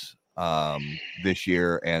events this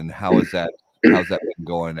year, and how's that been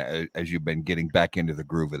going as you've been getting back into the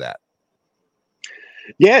groove of that?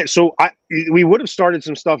 Yeah, so we would have started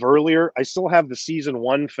some stuff earlier. I still have the season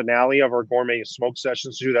 1 finale of our gourmet smoke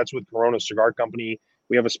sessions too. That's with Corona Cigar Company.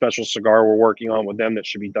 We have a special cigar we're working on with them that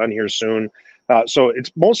should be done here soon. So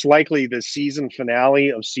it's most likely the season finale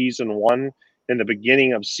of season 1 and the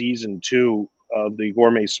beginning of season 2 of the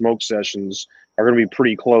gourmet smoke sessions are going to be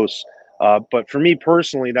pretty close. But for me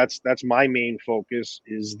personally, that's my main focus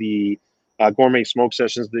is the gourmet smoke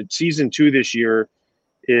sessions. The season 2 this year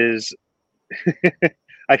is,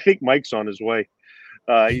 I think Mike's on his way.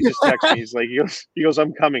 He just texted me. He's like, he goes,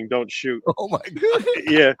 I'm coming. Don't shoot. Oh my God.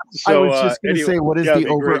 Yeah. So I was just going to say, what is the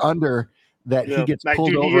over under that he gets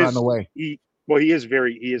pulled over on the way? He is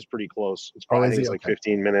pretty close. It's probably, I think it's like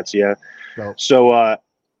 15 minutes. Yeah. Go. So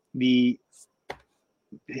the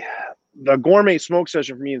gourmet smoke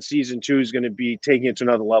session for me in season 2 is going to be taking it to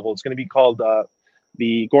another level. It's going to be called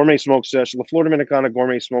the gourmet smoke session, the Flor Dominicana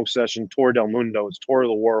gourmet smoke session tour del mundo. It's tour of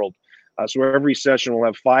the world. So every session will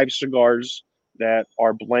have 5 cigars that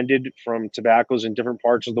are blended from tobaccos in different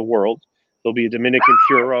parts of the world. There'll be a Dominican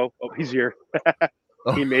Puro. Oh, he's here.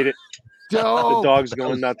 He made it. Dope. The dog's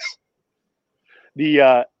going nuts.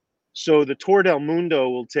 So the Tour del Mundo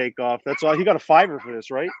will take off. That's all. He got a $5 for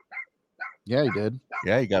this, right? Yeah, he did.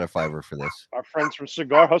 Yeah, he got a $5 for this. Our friends from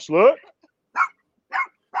Cigar Hustler.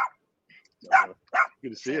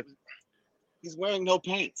 Good to see you. He's wearing no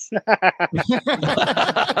pants.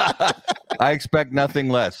 I expect nothing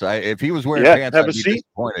less. If he was wearing Yeah, pants, have I'd a be seat.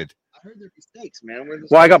 disappointed. I heard there be steaks, man.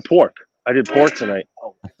 Well, I got pork. I did pork tonight.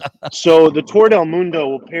 So the Tour del Mundo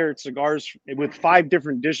will pair its cigars with 5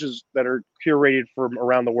 different dishes that are curated from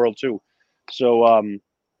around the world too. So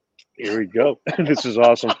here we go. This is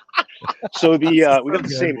awesome. So we got the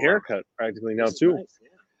same haircut practically now too. Nice, yeah.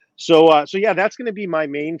 So yeah, that's going to be my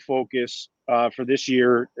main focus for this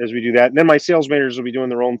year as we do that. And then my sales managers will be doing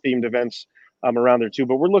their own themed events around there too.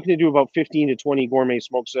 But we're looking to do about 15 to 20 gourmet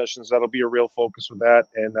smoke sessions. That'll be a real focus with that,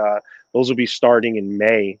 and those will be starting in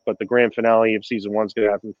May. But the grand finale of season 1 is going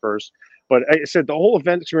to happen first. But I said the whole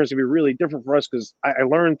event experience will be really different for us because I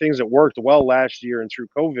learned things that worked well last year and through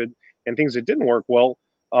COVID, and things that didn't work well.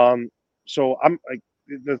 So I'm like.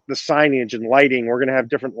 The signage and lighting, we're going to have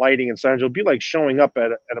different lighting and signage. It'll be like showing up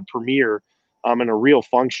at a premiere in a real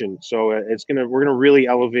function. So we're going to really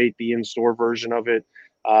elevate the in-store version of it.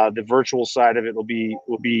 The virtual side of it will be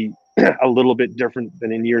a little bit different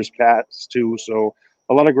than in years past too. So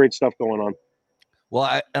a lot of great stuff going on.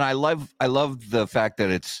 Well, I love the fact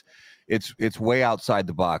that it's way outside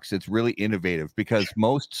the box. It's really innovative because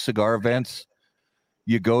most cigar events,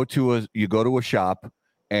 you go to a shop,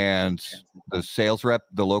 and the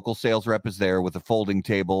local sales rep is there with a folding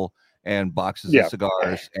table and boxes of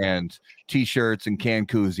cigars and T-shirts and canned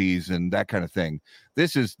koozies and that kind of thing.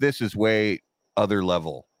 This is way other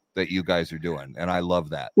level that you guys are doing, and I love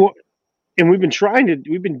that. Well, and we've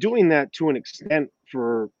been doing that to an extent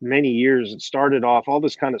for many years. All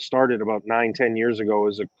this kind of started about 9-10 years ago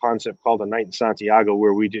as a concept called a Night in Santiago,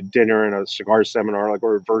 where we did dinner and a cigar seminar, like a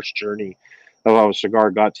reverse journey of how a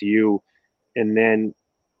cigar got to you. And then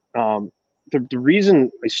the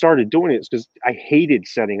reason I started doing it is because I hated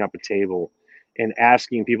setting up a table and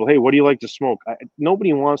asking people, hey, what do you like to smoke?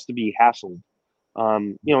 Nobody wants to be hassled.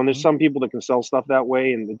 And there's some people that can sell stuff that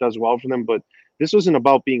way and it does well for them, but this wasn't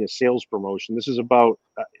about being a sales promotion. This is about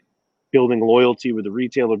building loyalty with the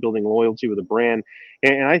retailer, building loyalty with the brand.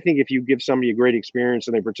 And I think if you give somebody a great experience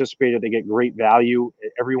and they participate, they get great value,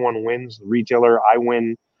 everyone wins. The retailer, I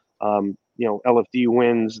win. LFD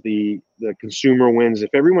wins, the consumer wins. If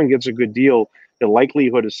everyone gets a good deal, the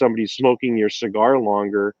likelihood of somebody smoking your cigar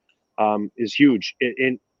longer is huge.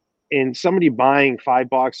 And somebody buying 5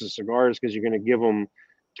 boxes of cigars because you're going to give them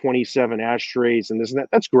 27 ashtrays and this and that,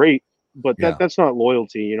 that's great, but that's not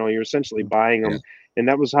loyalty. You're essentially buying them. And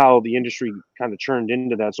that was how the industry kind of churned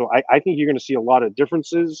into that. So I think you're going to see a lot of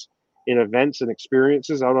differences in events and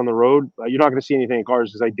experiences out on the road. You're not going to see anything at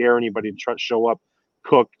cars because I dare anybody to show up,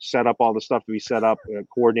 cook, set up all the stuff to be set up,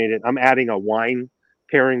 coordinated. I'm adding a wine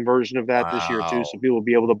pairing version of that this year too, so people will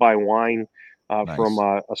be able to buy wine from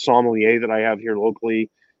a sommelier that I have here locally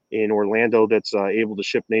in Orlando that's able to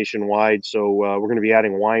ship nationwide. So we're going to be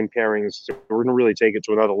adding wine pairings. So we're going to really take it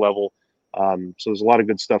to another level. So there's a lot of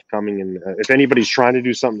good stuff coming, and if anybody's trying to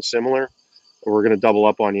do something similar, we're going to double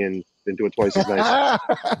up on you and do it twice as nice.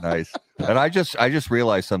 Nice. And I just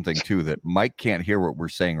realized something too, that Mike can't hear what we're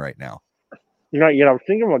saying right now. Not yet. I was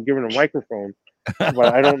thinking about giving a microphone,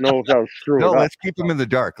 but I don't know if that was screwing No, it up. let's keep him in the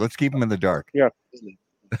dark. Yeah.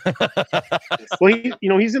 Well,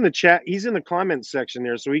 he's in the chat. He's in the comments section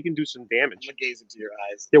there, so he can do some damage. I'm gonna gaze into your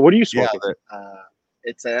eyes. Yeah. What are you smoking?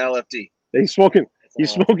 It's an LFD. He's smoking.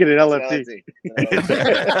 He's smoking an LFD.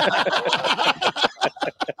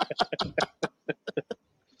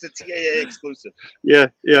 It's a TAA exclusive. Yeah.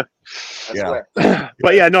 I swear.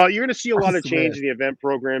 But yeah, no, you're going to see a lot of change in the event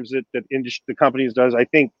programs that the companies does. I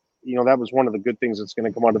think that was one of the good things that's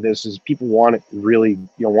going to come out of this is people want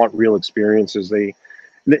real experiences.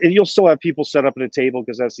 And you'll still have people set up at a table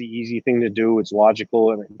because that's the easy thing to do. It's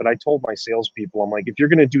logical. But I told my salespeople, I'm like, if you're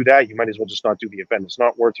going to do that, you might as well just not do the event. It's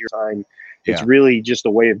not worth your time. It's really just a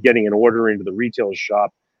way of getting an order into the retail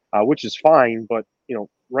shop, which is fine. But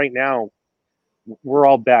right now we're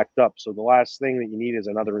all backed up. So the last thing that you need is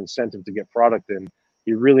another incentive to get product in.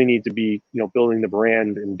 You really need to be, building the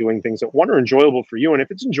brand and doing things that are enjoyable for you. And if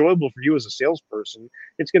it's enjoyable for you as a salesperson,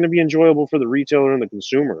 it's going to be enjoyable for the retailer and the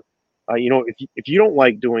consumer. If you don't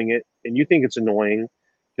like doing it and you think it's annoying,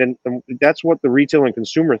 then that's what the retailer and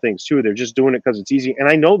consumer thinks too. They're just doing it because it's easy. And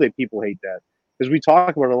I know that people hate that because we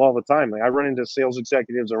talk about it all the time. Like I run into sales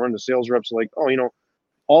executives, I run into sales reps like,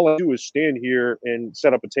 all I do is stand here and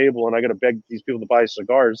set up a table and I got to beg these people to buy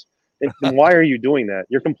cigars. Then why are you doing that?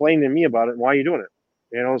 You're complaining to me about it. And why are you doing it?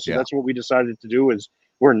 So that's what we decided to do is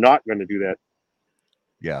we're not going to do that.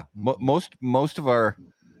 Yeah. Most of our,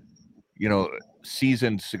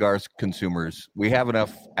 seasoned cigars consumers, we have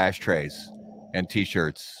enough ashtrays and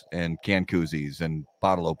T-shirts and canned koozies and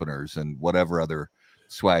bottle openers and whatever other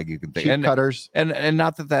swag you can think. Cheap cutters. And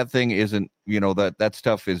not that thing isn't, that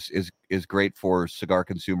stuff is great for cigar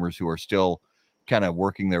consumers who are still kind of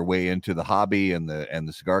working their way into the hobby and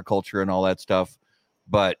the cigar culture and all that stuff.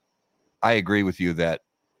 But I agree with you that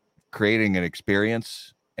creating an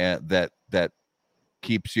experience that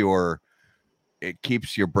keeps your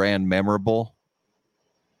brand memorable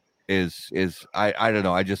is I don't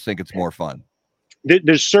know. I just think it's more fun.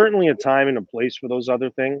 There's certainly a time and a place for those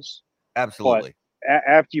other things. Absolutely.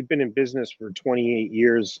 After you've been in business for 28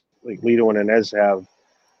 years, like Lido and Inez have,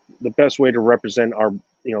 the best way to represent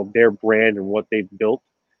their brand and what they've built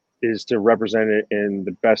is to represent it in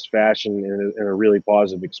the best fashion and in a really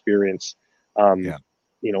positive experience. I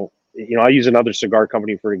use another cigar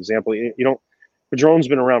company for example. Padron's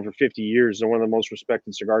been around for 50 years. They're one of the most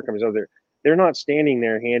respected cigar companies out there. They're not standing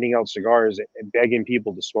there handing out cigars and begging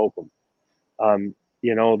people to smoke them.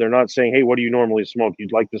 They're not saying, "Hey, what do you normally smoke?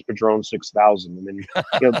 You'd like this Padron 6000." And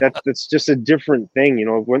then, that's just a different thing.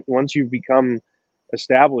 Once you become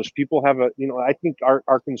established, people have I think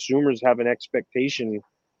our consumers have an expectation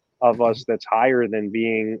of us that's higher than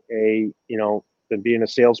being a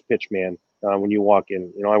sales pitch man when you walk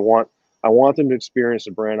in. I want them to experience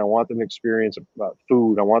the brand. I want them to experience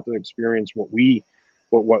food. I want them to experience what we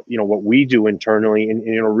do internally,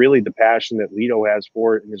 and really the passion that Lido has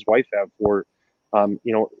for it and his wife have for it.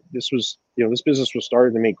 This business was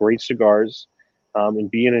started to make great cigars,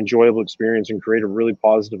 and be an enjoyable experience and create a really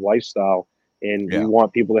positive lifestyle. And we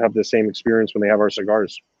want people to have the same experience when they have our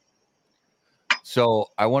cigars. So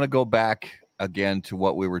I want to go back again to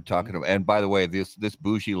what we were talking about. And by the way, this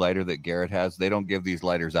bougie lighter that Garrett has, they don't give these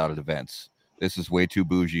lighters out at events. This is way too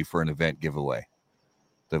bougie for an event giveaway.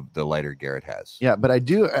 The lighter Garrett has. Yeah, but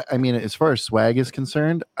as far as swag is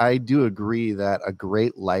concerned, I do agree that a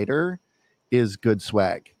great lighter is good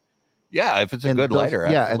swag. Yeah, if it's a good lighter,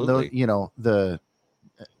 absolutely. And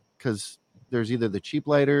because there's either the cheap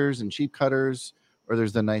lighters and cheap cutters, or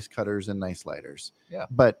there's the nice cutters and nice lighters. Yeah.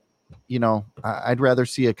 But I'd rather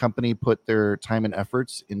see a company put their time and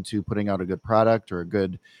efforts into putting out a good product or a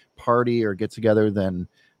good party or get together than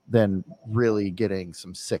really getting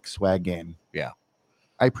some sick swag game. Yeah.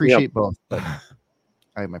 I appreciate both, but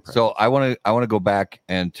I have my preference. So I want to go back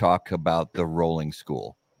and talk about the rolling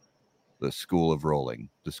school, the school of rolling,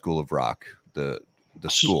 the school of rock, the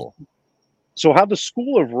school. So how the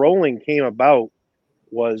school of rolling came about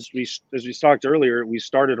was as we talked earlier, we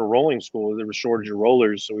started a rolling school. There was a shortage of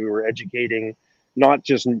rollers, so we were educating not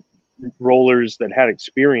just rollers that had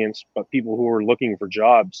experience, but people who were looking for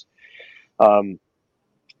jobs.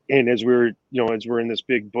 And as we're in this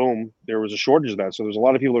big boom, there was a shortage of that. So there's a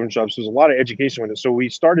lot of people looking for jobs. So there's a lot of education with it. So we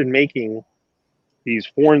started making these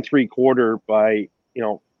 4 3/4 by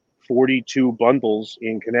 42 bundles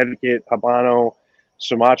in Connecticut, Habano,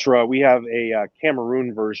 Sumatra. We have a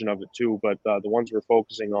Cameroon version of it too, but the ones we're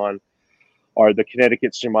focusing on are the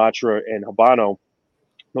Connecticut, Sumatra, and Habano.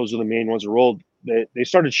 Those are the main ones that rolled. They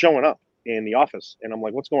started showing up in the office, and I'm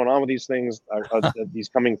like, "What's going on with these things? Are these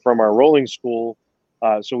coming from our rolling school?"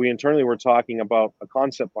 So we internally were talking about a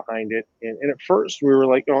concept behind it, and at first we were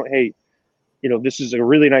like, "Oh, hey, this is a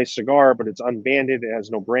really nice cigar, but it's unbanded. It has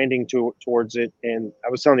no branding towards it." And I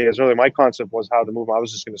was telling you guys earlier, my concept was how to move. I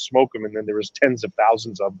was just going to smoke them, and then there was tens of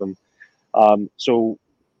thousands of them. So,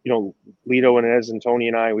 Lido and Ez and Tony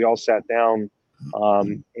and I, we all sat down,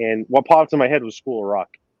 and what popped in my head was School of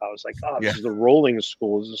Rock. I was like, "Oh, this is the rolling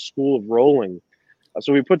school. This is a school of rolling."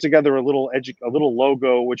 So we put together a little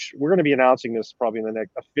logo, which we're going to be announcing this probably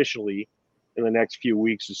officially in the next few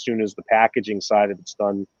weeks, as soon as the packaging side of it's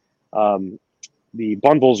done. The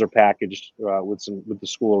bundles are packaged with the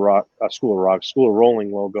School of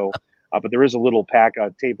Rolling logo, but there is a little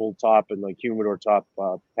tabletop and like humidor top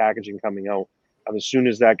packaging coming out. As soon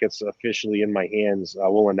as that gets officially in my hands,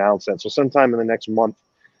 we'll announce that. So sometime in the next month,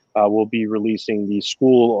 we'll be releasing the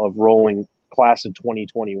School of Rolling class of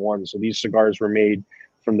 2021. So these cigars were made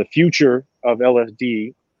from the future of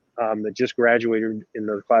LFD that just graduated in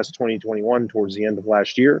the class of 2021 towards the end of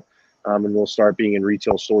last year. And we'll start being in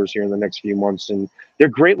retail stores here in the next few months. And they're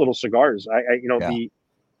great little cigars.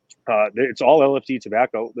 It's all LFD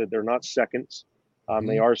tobacco. They're not seconds.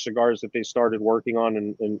 They are cigars that they started working on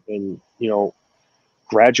and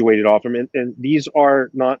graduated off them. And these are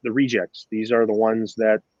not the rejects. These are the ones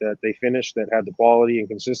that they finished that had the quality and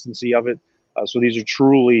consistency of it. So these are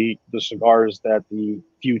truly the cigars that the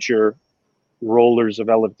future rollers of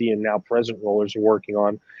LFD and now present rollers are working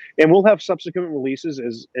on. And we'll have subsequent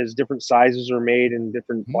releases as different sizes are made and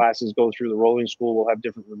different classes go through the rolling school. We'll have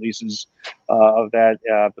different releases of that,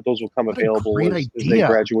 but those will come available as they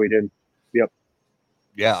graduate in. Yep.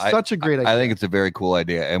 Yeah, Such a great idea. I think it's a very cool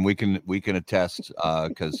idea, and we can attest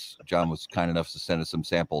because John was kind enough to send us some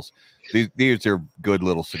samples. These are good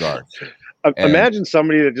little cigars. And- Imagine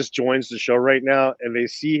somebody that just joins the show right now and they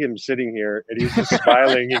see him sitting here and he's just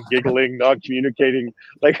smiling and giggling, not communicating.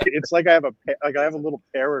 Like it's like I have a little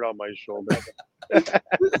parrot on my shoulder.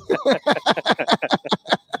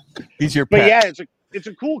 He's your But pet. yeah, it's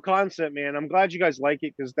a cool concept, man. I'm glad you guys like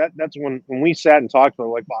it because that's when we sat and talked about it,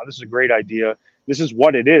 like, wow, this is a great idea. This is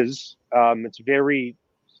what it is. It's very,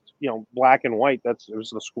 black and white. It was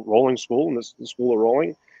the rolling school, and this is the school of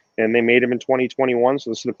rolling, and they made them in 2021. So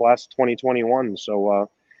this is the class of 2021. So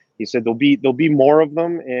he said there'll be more of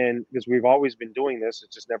them, and because we've always been doing this,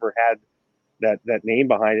 it's just never had that name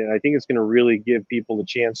behind it. And I think it's going to really give people the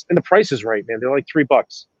chance. And the price is right, man. They're like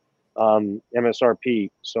 $3. MSRP,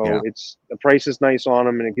 so Yeah. it's the price is nice on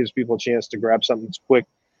them, and it gives people a chance to grab something that's quick,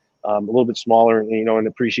 a little bit smaller, and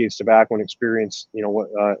appreciates tobacco and experience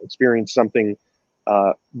something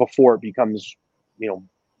before it becomes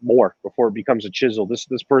more, before it becomes a chisel. This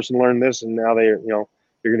person learned this, and now they're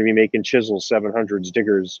going to be making chisels, 700s,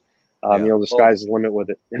 diggers. The sky's the limit with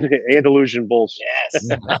it. Andalusian bulls. Yes.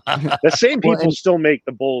 The same people still make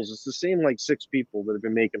the bulls. It's the same 6 people that have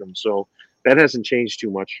been making them, so that hasn't changed too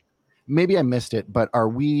much. Maybe I missed it, but are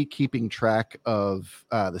we keeping track of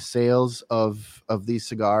the sales of these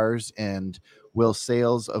cigars, and will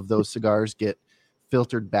sales of those cigars get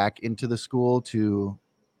filtered back into the school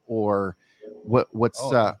or what's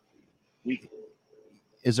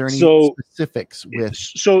is there any specifics with?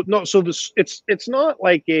 So this it's not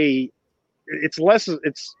like it's more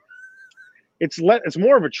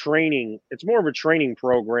of a training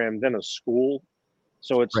program than a school.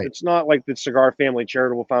 So it's not like the Cigar Family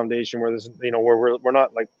Charitable Foundation where there's where we're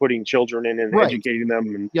not like putting children in and educating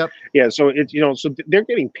them, and yeah, so it's so they're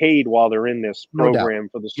getting paid while they're in this program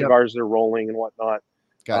for the cigars they're rolling and whatnot.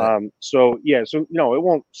 Got it. So it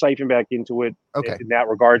won't siphon back into it in that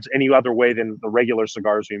regards any other way than the regular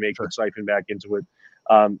cigars we make would siphon back into it.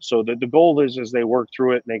 So the goal is as they work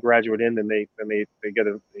through it and they graduate in, then they get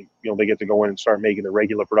to go in and start making the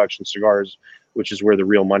regular production cigars, which is where the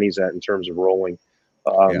real money's at in terms of rolling.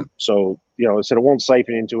 So it won't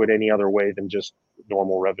siphon into it any other way than just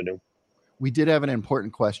normal revenue. We did have an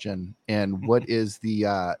important question, and what is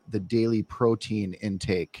the daily protein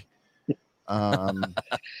intake?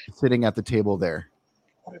 Sitting at the table there.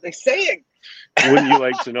 What are they saying? Wouldn't you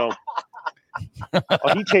like to know?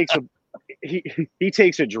 He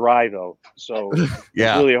takes it dry though, so it's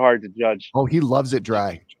really hard to judge. Oh, he loves it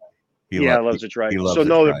dry. He loves it dry.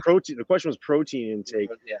 The question was protein intake.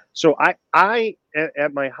 Yeah. So I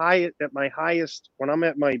at my highest when I'm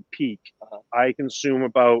at my peak, I consume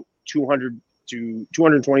about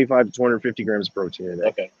 225 to 250 grams of protein a day.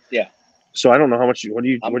 Okay. Yeah. So I don't know how much.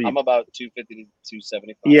 I'm about 250 to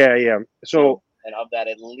 275. Yeah. So and of that,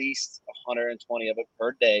 at least 120 of it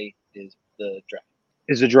per day is the dry.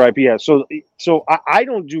 Is a dry, yeah. So I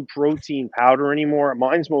don't do protein powder anymore.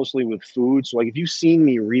 Mine's mostly with food. So if you've seen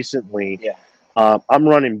me recently, I'm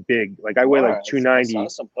running big. I weigh 290. I saw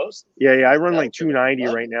some posts. Yeah. I run 290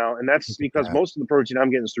 right now, and that's because most of the protein I'm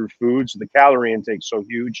getting is through food. So the calorie intake's so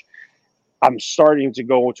huge. I'm starting to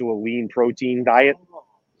go to a lean protein diet.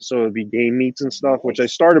 So it'd be game meats and stuff, which I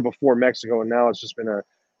started before Mexico, and now it's just been a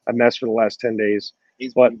mess for the last 10 days.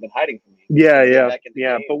 He's been hiding from me. Yeah.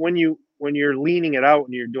 But when you're leaning it out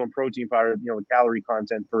and you're doing protein powder, the calorie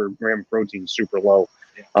content per gram of protein is super low.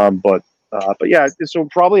 Yeah. But yeah, so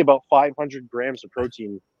probably about 500 grams of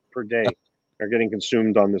protein per day are getting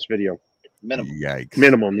consumed on this video. Minimum. Yikes.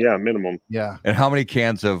 Minimum. Yeah. And how many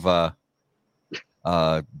cans of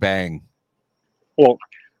Bang? Well,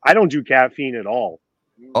 I don't do caffeine at all.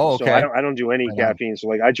 Oh, okay. So I don't do any caffeine.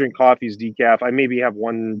 So I drink coffees, decaf. I maybe have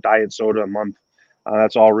one diet soda a month.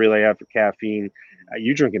 That's all really I have for caffeine.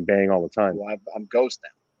 You drinking Bang all the time. Well, I'm Ghost now.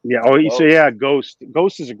 Yeah. Oh, so yeah, Ghost.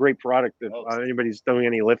 Ghost is a great product. If anybody's doing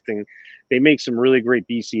any lifting, they make some really great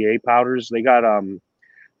BCA powders. They got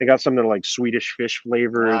something like Swedish fish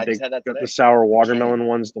flavor. They got the sour watermelon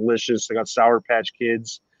ones, delicious. They got Sour Patch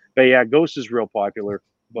Kids. But yeah, Ghost is real popular.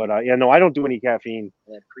 But I don't do any caffeine.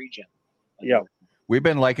 Pre-gen. Yeah. We've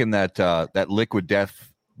been liking that Liquid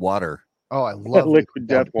Death water. Oh, I love Liquid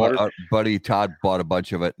Death water. Our buddy Todd bought a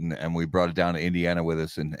bunch of it, and we brought it down to Indiana with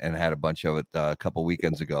us and had a bunch of it a couple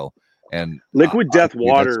weekends ago. And Liquid Death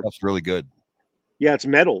water, that stuff's really good. Yeah, it's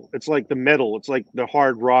metal. It's like the metal. It's like the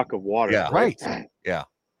hard rock of water. Yeah, right. Yeah.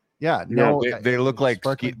 No, they look like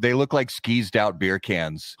skeezed out beer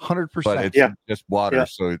cans. 100%. But it's just water. Yeah.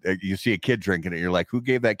 So you see a kid drinking it, you're like, who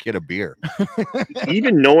gave that kid a beer?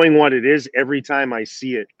 Even knowing what it is, every time I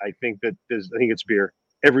see it, I think it's beer.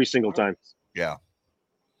 Every single time. Yeah.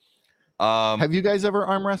 Have you guys ever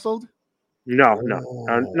arm wrestled? No.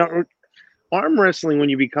 Oh. No. Arm wrestling, when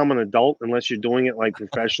you become an adult, unless you're doing it like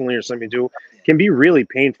professionally or something you do, can be really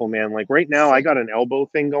painful, man. Like right now, I got an elbow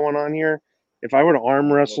thing going on here. If I were to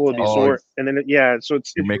arm wrestle, it'd be Oh, sore. And then, so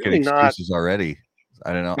it's you're making really not. excuses already.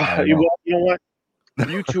 I don't know. You know what?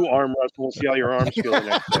 You two arm wrestle. We'll see how your arms feel the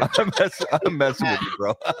next day. I'm messing with you,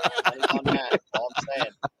 bro. That's all I'm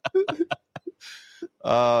saying.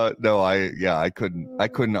 No, I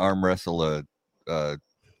couldn't arm wrestle a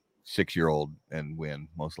 6-year-old and win,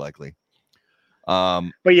 most likely.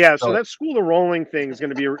 But yeah, so that School of Rolling thing is going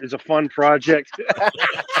to be is a fun project.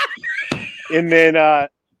 And then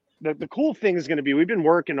the cool thing is going to be we've been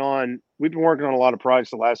working on a lot of projects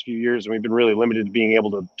the last few years, and we've been really limited to being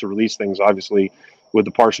able to release things, obviously, with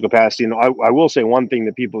the partial capacity. And I will say one thing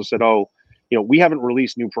that people have said, we haven't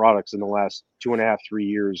released new products in the last 2.5, 3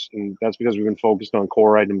 years, and that's because we've been focused on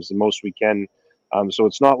core items the most we can. So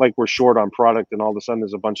it's not like we're short on product, and all of a sudden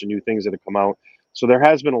there's a bunch of new things that have come out. So there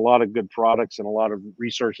has been a lot of good products and a lot of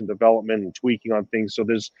research and development and tweaking on things. So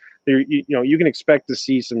you can expect to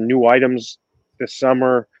see some new items this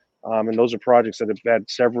summer, and those are projects that have had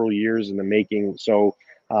several years in the making. So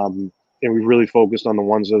and we really focused on the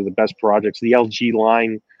ones that are the best projects. The LG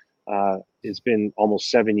line, it's been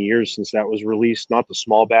almost 7 years since that was released. Not the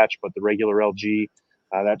small batch, but the regular LG.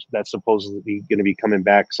 That's supposedly going to be coming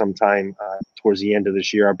back sometime towards the end of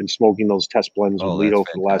this year. I've been smoking those test blends with Lido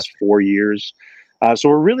for the last 4 years. So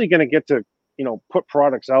we're really going to get to, put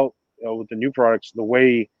products out with the new products the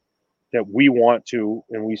way that we want to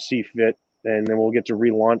and we see fit. And then we'll get to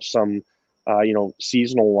relaunch some,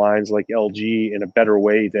 seasonal lines like LG in a better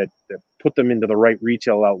way that put them into the right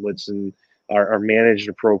retail outlets and are managed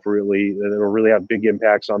appropriately. That will really have big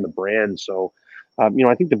impacts on the brand. So, I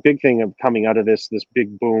think the big thing of coming out of this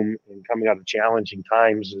big boom and coming out of challenging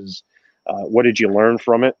times is what did you learn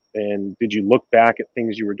from it? And did you look back at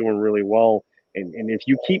things you were doing really well? And if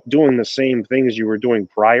you keep doing the same things you were doing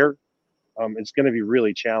prior, it's going to be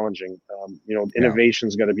really challenging. Innovation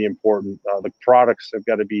is going to be important. The products have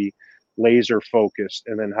got to be laser focused,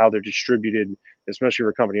 and then how they're distributed, especially for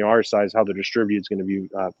a company our size, how they're distributed is going to be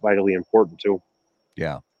vitally important too.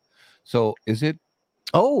 Yeah. So is it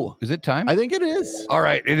time? I think it is. All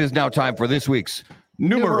right. It is now time for this week's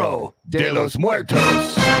Numero de los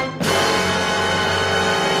Muertos.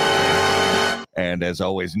 And as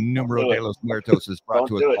always, Numero de los Muertos is brought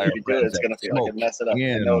to us by our friends it's going to feel like I mess it up.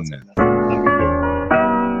 Inn. I know it's going to.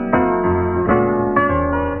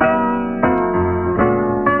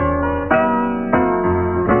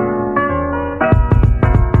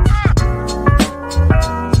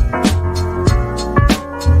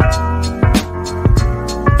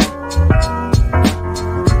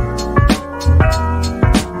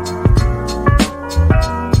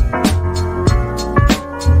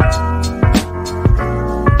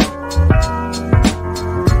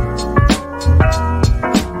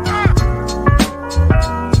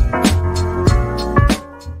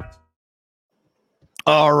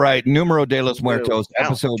 All right, Numero de los Muertos,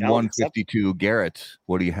 episode 152. Garrett,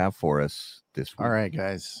 what do you have for us this week? All right,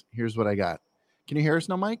 guys, here's what I got. Can you hear us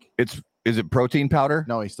now, Mike? Is it protein powder?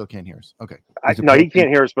 No, he still can't hear us. Okay. No, he can't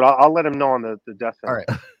hear us, but I'll let him know on the death thing. All right.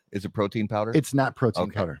 Is it protein powder? It's not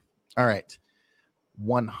protein powder. All right.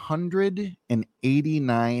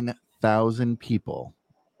 189,000 people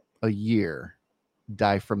a year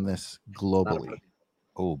die from this globally.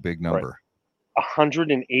 Oh, big number. Right.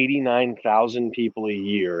 189,000 people a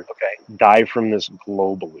year die from this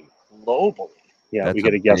globally. Yeah, That's we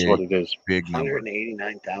got to guess what it is. Big number.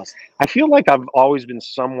 189,000. I feel like I've always been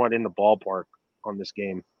somewhat in the ballpark on this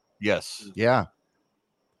game. Yes. Yeah.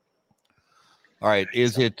 All right.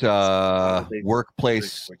 Is it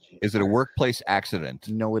workplace? Is it a workplace accident?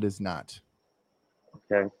 No, it is not.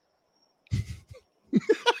 Okay.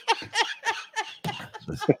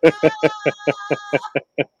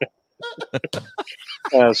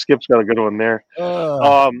 Skip's got a good one there.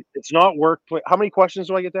 It's not workplace. How many questions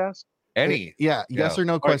do I get to ask? Any? Yeah. Yes or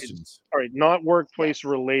no questions. All right. Not workplace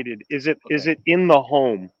related. Is it in the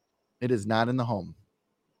home? It is not in the home.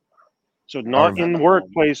 So not in the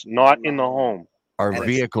workplace, not in the home. Are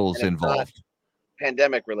vehicles involved?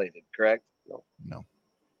 Pandemic related, correct? No.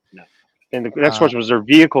 And the next question was: there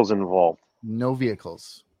vehicles involved? No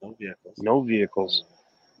vehicles. No vehicles.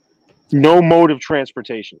 No mode of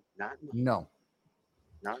transportation. No.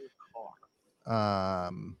 Not in the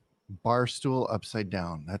car. Bar stool upside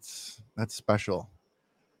down. That's special.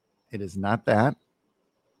 It is not that.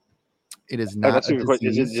 It is not a disease.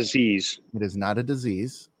 Is it a disease? It is not a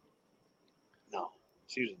disease. No,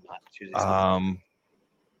 it's usually not.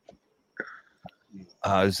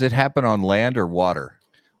 Does it happen on land or water?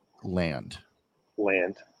 Land.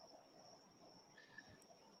 Land.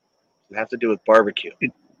 It have to do with barbecue.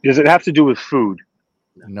 Does it have to do with food?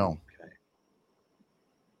 No.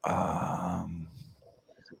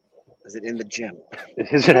 Is it in the gym?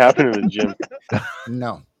 Does it happen in the gym?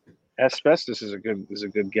 No. Asbestos is a good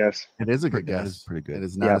guess. It is a good That guess. is pretty good. It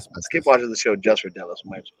is not Yeah. asbestos. Skip watching the show just for Dallas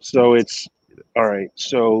Mitchell. So it's all right.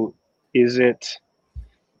 So is it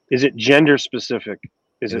gender specific?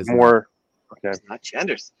 Is It it is more? Okay. It's not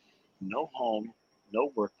genders. No home,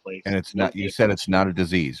 no workplace. And it's no not. You said vehicle. it's not a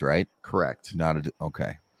disease, right? Correct. Not a.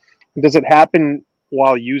 Okay. Does it happen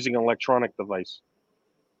while using an electronic device?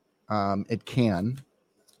 It can.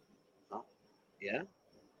 Yeah.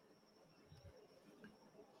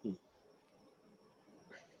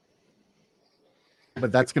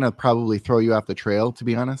 But that's going to probably throw you off the trail, to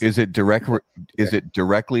be honest. Is it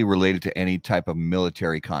directly related to any type of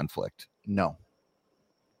military conflict? No.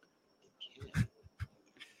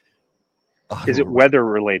 Oh, Is it weather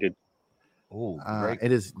related? Oh,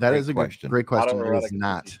 It is. That great is a question. great question. It is Autoerotic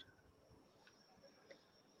not. disease.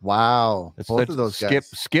 Wow. Both of those guys.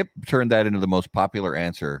 Skip turned that into the most popular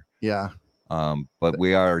answer. Yeah. But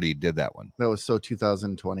we already did that one. That was so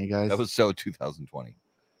 2020, guys. That was so 2020.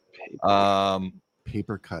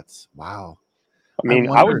 Paper cuts. Wow. I mean,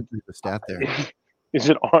 I wonder would. if there's a stat there. Is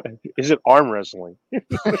it arm wrestling? It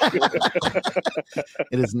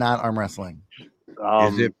is not arm wrestling.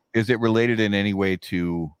 Is it related in any way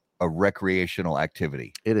to a recreational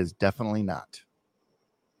activity? It is definitely not.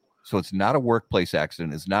 So it's not a workplace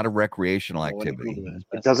accident. It's not a recreational Well, when you activity. Google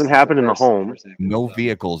It doesn't happen in the home. No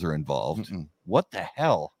vehicles are involved. Mm-mm. What the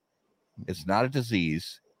hell? It's not a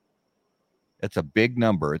disease. It's a big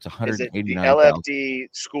number. It's Is it the 189,000. LFD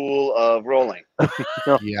School of Rolling?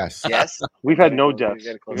 Yes. Yes. We've had no deaths.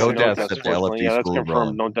 No deaths at the unfortunately. LFD Yeah, that's school of confirmed.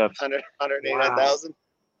 Rolling. No deaths. 189,000.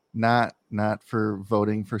 Not for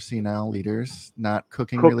voting for senile leaders. Not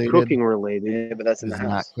cooking Cook- related. Cooking related. Yeah, but that's It in the is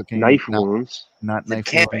not house. cooking. Knife not, wounds. Not Is it knife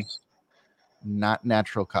camping? wounds. Not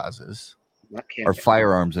natural causes. Not Are camping.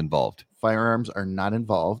 firearms involved? Firearms are not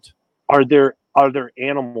involved. Are there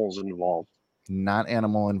animals involved? Not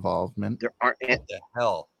animal involvement. There aren't. What The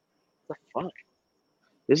hell? the fuck?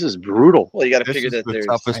 This is brutal. Well, you got to This figure is that the there's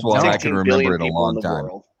toughest one I 16 can billion remember in a people long the time.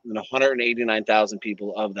 world, and 189,000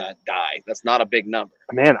 people of that die. That's not a big number.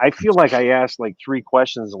 Man, I feel like I asked like 3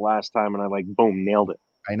 questions the last time and I like boom nailed it.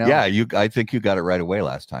 I know. Yeah, I think you got it right away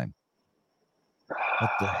last time.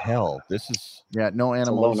 What the hell? This is. Yeah. No low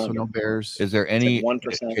animals. So number. no bears. Is there any?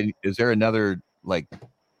 1%. Is there another like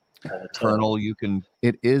kernel you can?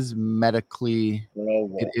 It is medically.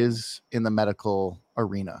 No, It is in the medical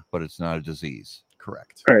arena. But it's not a disease.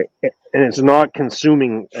 Correct. All right. And it's not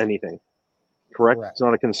consuming anything. Correct? Correct. It's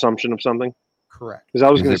not a consumption of something. Correct. Because I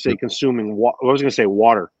was Is going it to say the- consuming I was going to say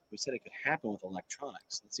water. We said it could happen with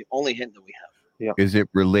electronics. That's the only hint that we have. Is it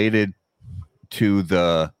related to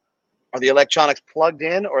the? Are the electronics plugged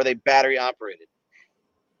in or are they battery operated?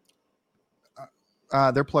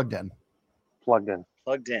 They're plugged in. Plugged in.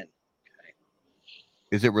 Plugged in.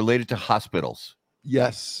 Is it related to hospitals?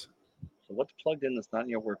 Yes. So what's plugged in that's not in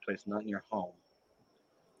your workplace, not in your home?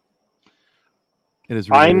 It is.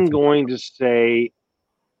 I'm related to- going to say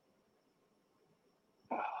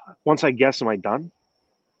once I guess, am I done?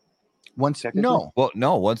 Once. technically? No. Well,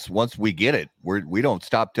 no. Once we get it, we don't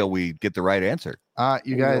stop till we get the right answer.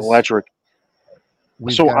 You guys. Electric.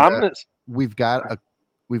 We've So got I'm a- going to we've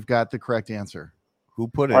got the correct answer. Who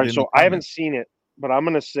put it? All right, in so the I haven't comments? seen it, but I'm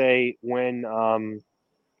going to say when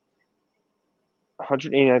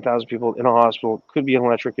 189,000 people in a hospital could be an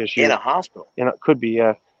electric issue. In a hospital. And it could be,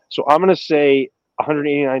 yeah. So I'm going to say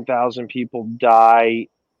 189,000 people die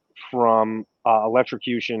from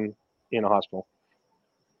electrocution in a hospital.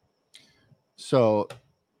 So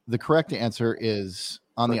the correct answer is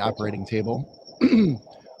on the operating table.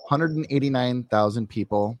 189,000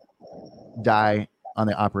 people die on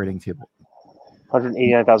the operating table.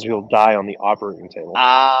 189,000 people die on the operating table.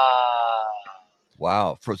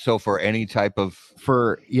 Wow. For any type of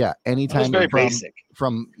For That's anytime very from, basic.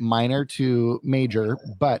 from minor to major,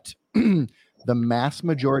 but the mass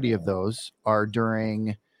majority of those are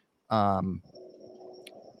during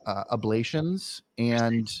ablations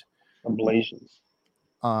and Ablations.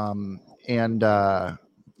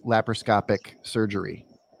 laparoscopic surgery.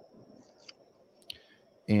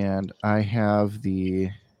 And I have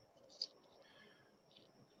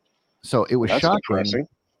so it was That's shocking. depressing.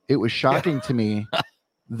 It was shocking to me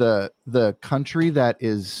the country that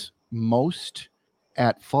is most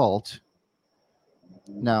at fault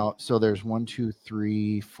now. So there's 1, 2,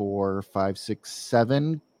 3, 4, 5, 6,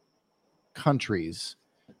 7 countries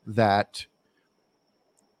that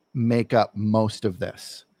make up most of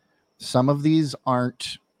this. Some of these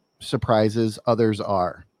aren't surprises, others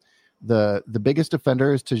are. The biggest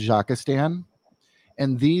offender is Tajikistan,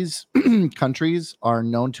 and these countries are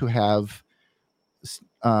known to have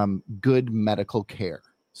good medical care.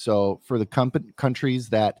 So for the countries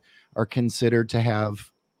that are considered to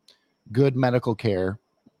have good medical care,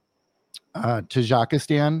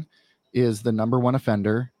 Tajikistan is the number one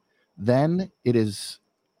offender. Then it is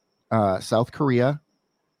South Korea,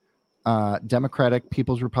 Democratic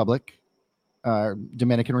People's Republic,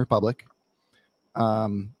 Dominican Republic.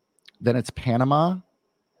 Then it's Panama,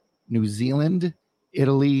 New Zealand,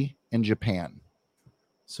 Italy, and Japan.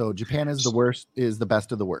 So Japan is the worst, is the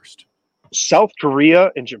best of the worst. South Korea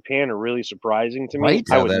and Japan are really surprising to me. Right?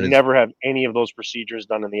 I Yeah, would that is- never have any of those procedures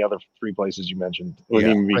done in the other 3 places you mentioned. It wouldn't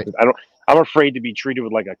Yeah, even be, right. I'm afraid to be treated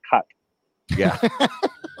with like a cut. Yeah.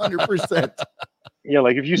 100%. Yeah,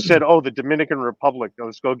 like if you said, "Oh, the Dominican Republic,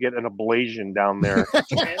 let's go get an ablation down there."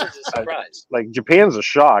 Japan is a surprise. Like Japan's a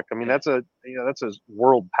shock. I mean, that's a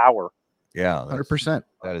world power. Yeah. that's- 100%.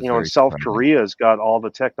 That is You know, very and South surprising. Korea's got all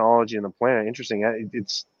the technology in the planet. Interesting. It'd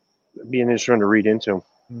be an interesting to read into.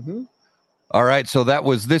 Mm-hmm. All right. So that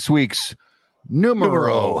was this week's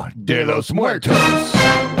Numero de los Muertos.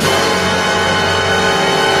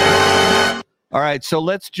 All right, so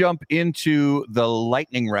let's jump into the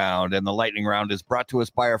lightning round. And the lightning round is brought to us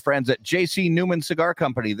by our friends at J.C. Newman Cigar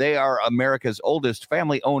Company. They are America's oldest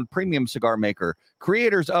family-owned premium cigar maker,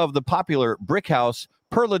 creators of the popular Brick House,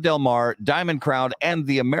 Perla Del Mar, Diamond Crown, and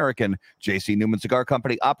the American. J.C. Newman Cigar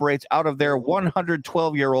Company operates out of their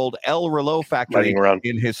 112-year-old El Reloj factory Lightning round.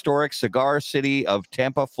 in historic cigar city of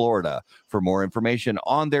Tampa, Florida. For more information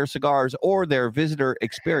on their cigars or their visitor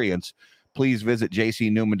experience, please visit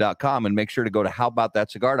jcnewman.com and make sure to go to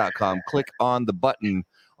howaboutthatcigar.com. Click on the button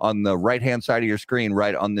on the right-hand side of your screen,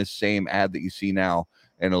 right on this same ad that you see now,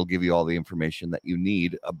 and it'll give you all the information that you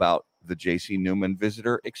need about the JC Newman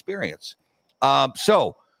visitor experience.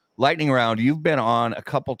 So, lightning round, you've been on a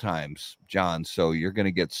couple times, John, so you're going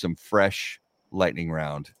to get some fresh lightning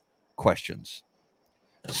round questions.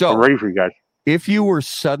 So, I'm ready for you guys. if you were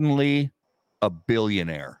suddenly a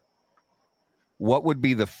billionaire, what would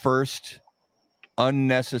be the first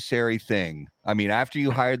unnecessary thing? I mean, after you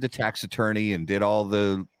hired the tax attorney and did all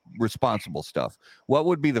the responsible stuff, what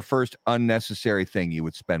would be the first unnecessary thing you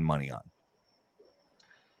would spend money on?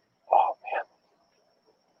 Oh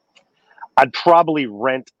man, I'd probably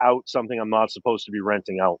rent out something I'm not supposed to be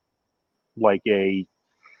renting out, like an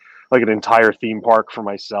entire theme park for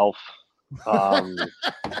myself.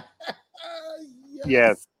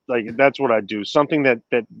 Yeah, like that's what I'd do. Something that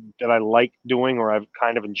I like doing or I've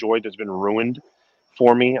kind of enjoyed that's been ruined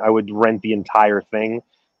for me. I would rent the entire thing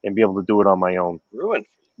and be able to do it on my own. Ruined.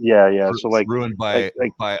 Yeah. So like, ruined by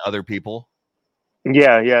like- by other people.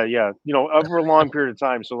 yeah. You know, over a long period of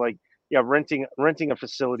time. So like, yeah, renting a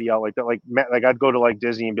facility out like that. Like I'd go to like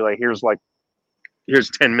Disney and be like, here's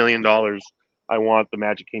 $10 million. I want the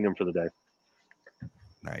Magic Kingdom for the day.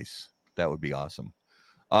 Nice. That would be awesome.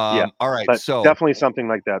 Yeah, all right. But So definitely something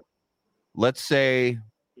like that. let's say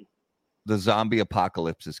the zombie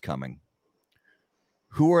apocalypse is coming.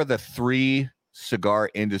 Who are the 3 cigar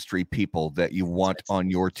industry people that you want on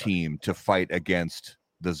your team to fight against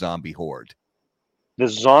the zombie horde? The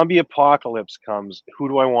zombie apocalypse comes. Who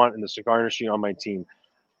do I want in the cigar industry on my team?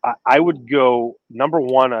 I would go number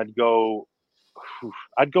one. I'd go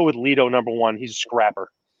with Lito number one. He's a scrapper.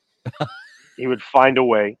 He would find a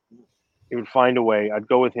way. I'd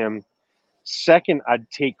go with him. Second, I'd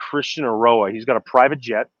take Christian Aroa. He's got a private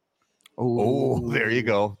jet. Oh, there you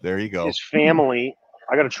go. There you go. His family.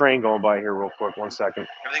 I got a train going by here real quick. 1 second.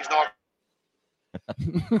 Everything's normal.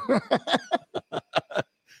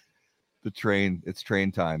 The train. It's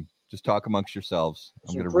train time. Just talk amongst yourselves.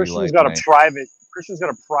 I'm going to Christian's got a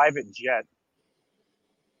private jet.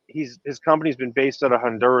 His company's been based out of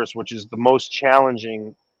Honduras, which is the most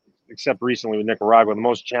challenging, except recently with Nicaragua, the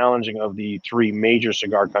most challenging of the 3 major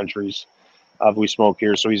cigar countries we smoke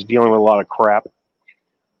here. So he's dealing with a lot of crap.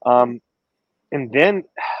 And then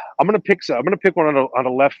I'm gonna pick one on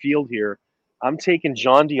a left field here. I'm taking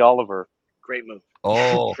John D. Oliver Great move.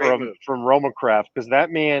 Oh, Great move. from Roma Craft, because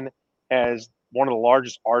that man has one of the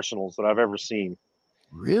largest arsenals that I've ever seen.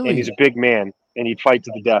 Really? And he's a big man, and he'd fight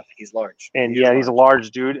to the death. He's large. And he's a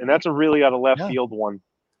large dude, and that's a really out of left field one.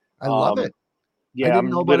 I love it. Yeah, didn't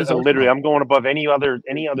know about his literally, arsenal. I'm going above any other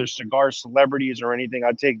cigar celebrities or anything.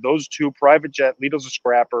 I'd take those 2. Private jet. Lito's a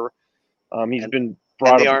scrapper. He's been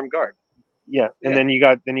brought And the up. armed guard. Yeah, and then you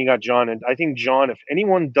got John, and I think John. If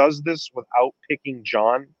anyone does this without picking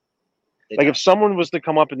John, Like if someone was to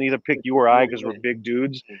come up and either pick you or I because we're big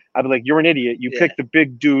dudes, I'd be like, "You're an idiot. You picked the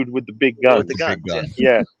big dude with the big guns." With the guns, Big guns.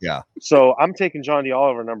 Yeah. Yeah. So I'm taking John D.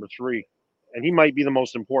 Oliver number 3, and he might be the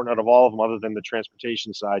most important out of all of them, other than the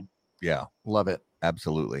transportation side. Yeah. Love it.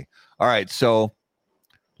 Absolutely. All right. So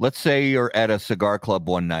let's say you're at a cigar club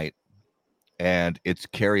one night and it's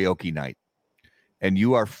karaoke night and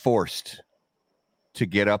you are forced to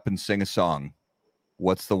get up and sing a song.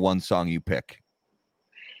 What's the one song you pick?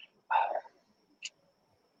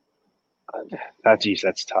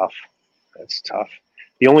 That's tough. That's tough.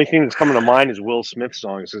 The only thing that's coming to mind is Will Smith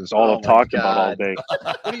songs. It's all I've talked about all day.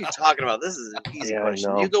 What are you talking about? This is an easy Yeah, I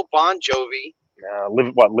question. know. You go Bon Jovi.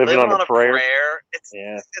 Living on a prayer. It's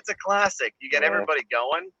a classic. You get everybody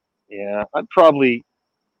going. Yeah, I'd probably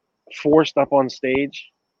forced up on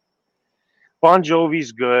stage. Bon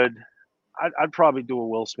Jovi's good. I'd probably do a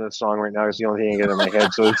Will Smith song right now. It's the only thing I get in my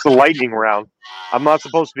head. So it's the lightning round. I'm not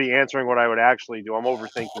supposed to be answering what I would actually do. I'm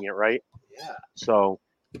overthinking it, right? Yeah. So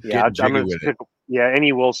yeah, I'm Getting gonna jiggy with pick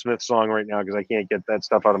any Will Smith song right now because I can't get that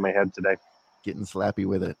stuff out of my head today. Getting slappy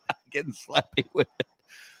with it. Getting slappy with it.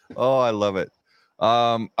 Oh, I love it.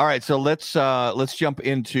 All right, so let's jump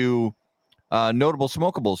into notable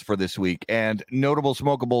smokables for this week. And notable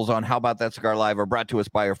smokables on How About That Cigar Live are brought to us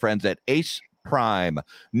by our friends at Ace Prime.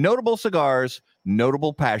 Notable cigars,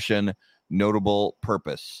 notable passion, notable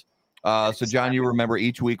purpose. So John, you remember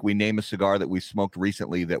each week we name a cigar that we smoked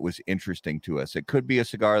recently that was interesting to us. It could be a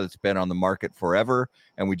cigar that's been on the market forever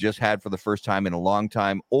and we just had for the first time in a long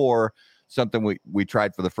time, or something we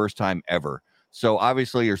tried for the first time ever. So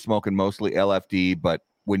obviously you're smoking mostly LFD, but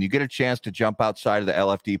when you get a chance to jump outside of the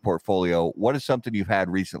LFD portfolio, what is something you've had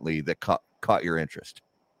recently that caught your interest?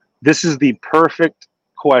 This is the perfect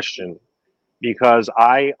question because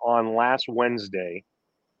I, on last Wednesday,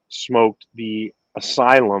 smoked the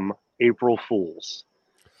Asylum April Fools,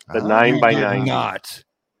 the 9x90. Not.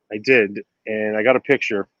 I did, and I got a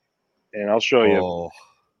picture, and I'll show you. Oh,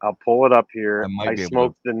 I'll pull it up here. I I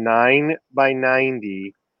smoked the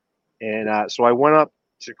 9x90, and so I went up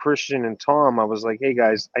to Christian and Tom. I was like, "Hey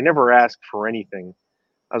guys, I never asked for anything."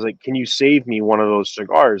 I was like, "Can you save me one of those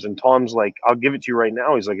cigars?" And Tom's like, "I'll give it to you right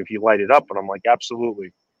now." He's like, "If you light it up," and I'm like,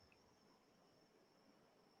 "Absolutely."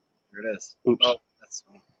 There it is. Oops. Oh, that's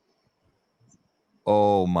funny.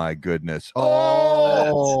 oh my goodness. Oh,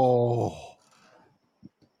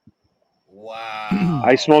 wow.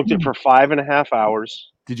 I smoked it for 5.5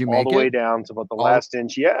 hours. Did you all make the way it? down to about the last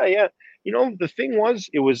inch. Yeah. You know, the thing was,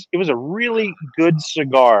 it was a really good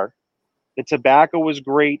cigar. The tobacco was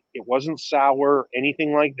great. It wasn't sour,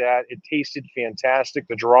 anything like that. It tasted fantastic.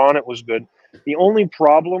 The draw on it was good. The only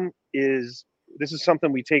problem is this is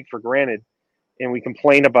something we take for granted and we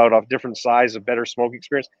complain about of different size of better smoke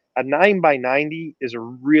experience. A 9x90 is a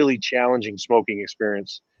really challenging smoking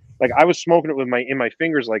experience. Like I was smoking it with in my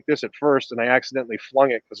fingers like this at first, and I accidentally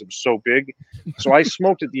flung it because it was so big. So I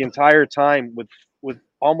smoked it the entire time with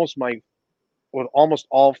almost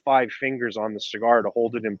all 5 fingers on the cigar to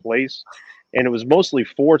hold it in place, and it was mostly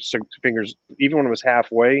 4 fingers, even when it was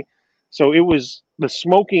halfway. So it was the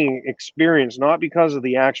smoking experience, not because of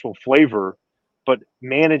the actual flavor, but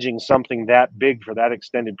managing something that big for that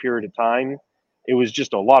extended period of time. It was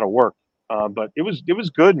just a lot of work. But it was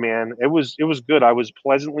good, man. It was good. I was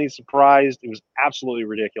pleasantly surprised. It was absolutely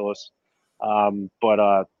ridiculous.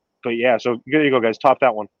 But yeah. So there you go, guys. Top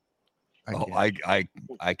that one.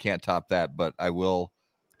 I can't top that, but I will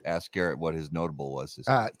ask Garrett what his notable was.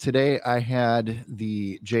 Today I had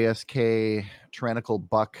the JSK Tyrannical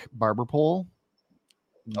Buck Barber Pole.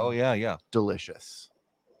 Oh yeah. Delicious.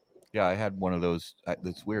 Yeah, I had one of those.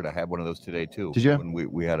 That's weird. I had one of those today too. Did you? When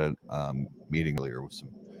we had a meeting earlier with some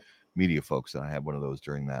media folks, and I had one of those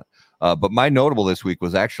during that. But my notable this week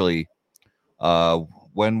was actually,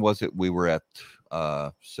 when was it? We were at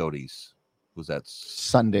Sodi's. Was that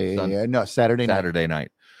Saturday night. Saturday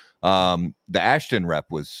night. The Ashton rep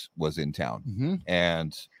was in town, Mm-hmm.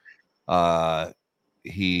 and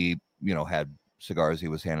he had cigars he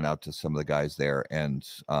was handing out to some of the guys there, and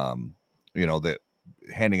the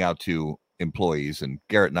handing out to employees. And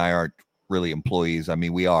Garrett and I aren't really employees. I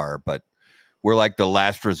mean, we are, but we're like the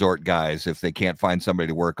last resort guys. If they can't find somebody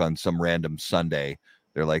to work on some random Sunday,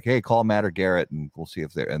 they're like, "Hey, call Matt or Garrett, and we'll see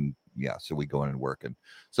if they're." And yeah, so we go in and work. And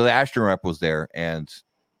so the Ashton rep was there, and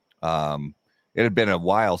it had been a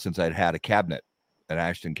while since I'd had an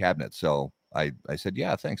Ashton cabinet. So I said,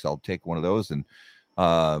 "Yeah, thanks. I'll take one of those." And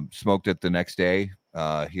smoked it the next day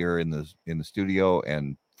here in the studio,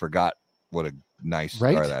 and forgot what a nice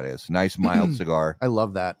cigar that is. Nice mild cigar. I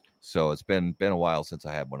love that. So it's been a while since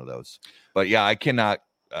I had one of those. But yeah, I cannot.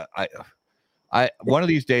 One of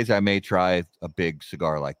these days I may try a big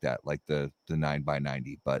cigar like that, like the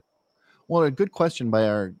 9x90. But Well, a good question by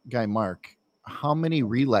our guy Mark. How many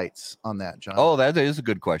relights on that, John? oh, that is a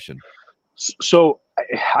good question. So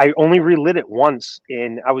I only relit it once,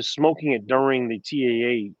 and I was smoking it during the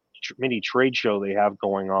TAA mini trade show they have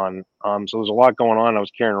going on. So there's a lot going on. I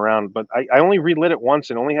was carrying around, but I only relit it once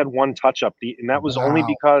and only had one touch up. And that was only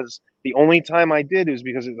Wow. because the only time I did is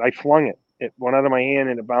because I flung it. It went out of my hand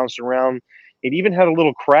and it bounced around. It even had a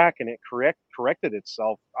little crack and it corrected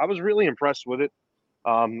itself. I was really impressed with it.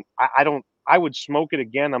 I would smoke it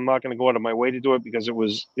again. I'm not going to go out of my way to do it because it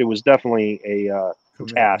was definitely a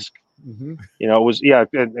task. Mm-hmm. You know, it was, yeah,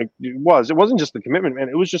 it was. It wasn't just the commitment, man.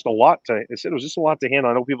 It was just a lot to. I said it was just a lot to handle.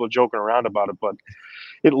 I know people are joking around about it, but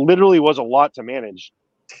it literally was a lot to manage.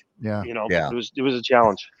 Yeah. You know, Yeah. it was a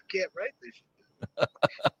challenge. Get right.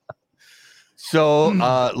 So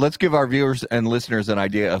let's give our viewers and listeners an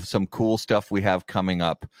idea of some cool stuff we have coming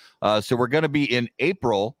up. So we're going to be in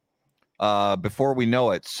April before we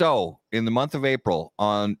know it. So in the month of April,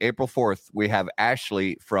 on April 4th, we have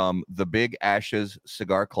Ashley from the Big Ashes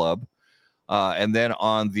Cigar Club. And then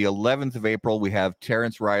on the 11th of April, we have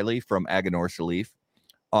Terrence Riley from Aganorsa Leaf.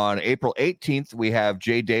 On April 18th, we have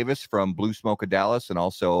Jay Davis from Blue Smoke of Dallas and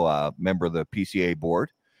also a member of the PCA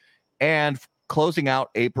board. And closing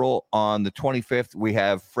out April on the 25th, we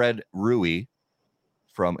have Fred Rui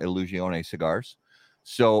from Illusione Cigars.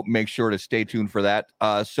 So make sure to stay tuned for that.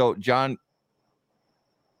 So John,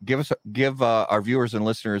 give our viewers and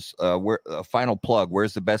listeners a final plug.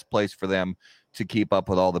 Where's the best place for them to keep up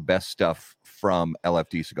with all the best stuff from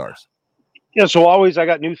LFD Cigars? Yeah, so always I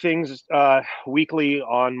got new things weekly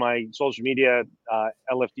on my social media,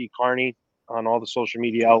 LFD Carney on all the social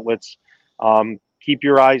media outlets. Keep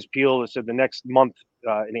your eyes peeled. I said the next month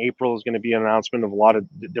in April is going to be an announcement of a lot of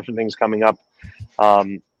different things coming up.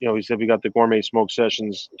 You know, we said we got the Gourmet Smoke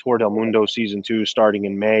Sessions Tour del Mundo Season 2 starting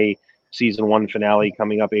in May, Season 1 finale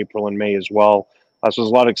coming up April and May as well. So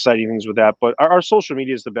there's a lot of exciting things with that. But our social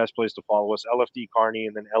media is the best place to follow us, LFD Carney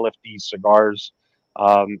and then LFD Cigars.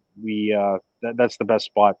 That's the best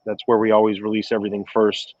spot. That's where we always release everything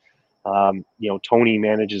first. You know, Tony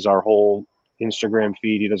manages our whole Instagram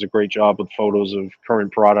feed. He does a great job with photos of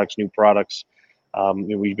current products, new products.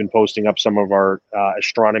 We've been posting up some of our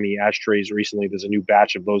astronomy ashtrays recently. There's a new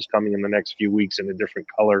batch of those coming in the next few weeks in a different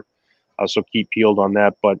color. So keep peeled on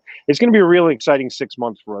that. But it's going to be a really exciting 6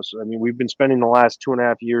 months for us. I mean, we've been spending the last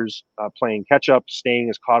 2.5 years playing catch up,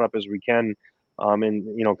 staying as caught up as we can. And,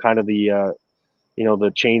 you know, kind of the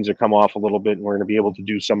chains have come off a little bit, and we're going to be able to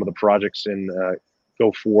do some of the projects and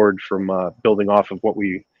go forward from building off of what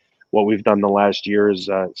we've done the last year is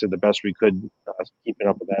to the best we could, keeping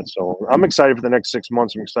up with that. So I'm excited for the next 6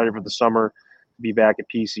 months. I'm excited for the summer to be back at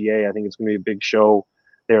PCA. I think it's going to be a big show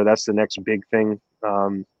there. That's the next big thing,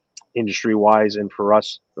 industry wise and for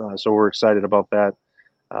us. So we're excited about that.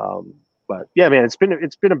 But yeah, man, it's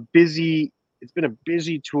been a busy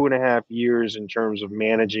 2.5 years in terms of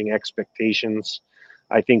managing expectations.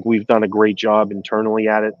 I think we've done a great job internally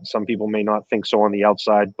at it. Some people may not think so on the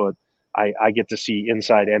outside, but I get to see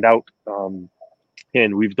inside and out.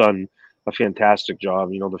 And we've done a fantastic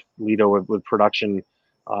job. You know, the Lido with production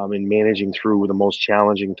and managing through the most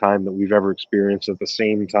challenging time that we've ever experienced. At the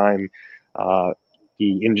same time,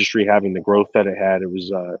 the industry having the growth that it had,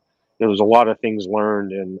 there was a lot of things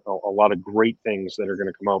learned and a lot of great things that are going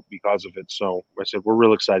to come out because of it. So I said, we're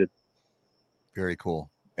real excited. Very cool.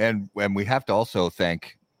 And we have to also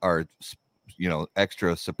thank our,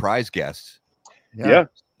 extra surprise guests. Yeah.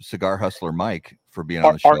 Cigar Hustler Mike for being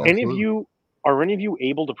on the show. Are any of you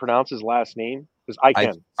able to pronounce his last name? Because I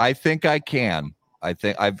can. I think I can. I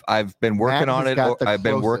think I've been working on it. I've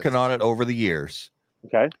been working on it over the years.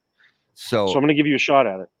 Okay. So I'm going to give you a shot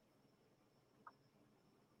at it.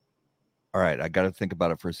 All right, I got to think about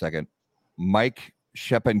it for a second. Mike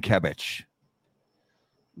Shepankevich.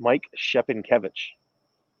 Mike Shepankevich.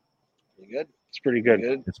 Pretty good. It's pretty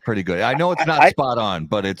good. It's pretty good. I know it's not spot on,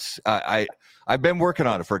 but it's I've been working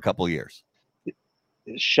on it for a couple of years.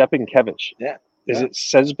 Shepankevich. Yeah. Is it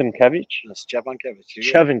Sezbankevich? No, Shepankevich.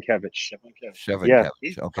 Shevankevich. Shevankevich. Yeah.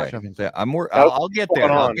 Okay. I'll get there.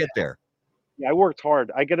 I'll get there. Yeah, I worked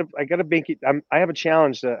hard. I gotta make it. I have a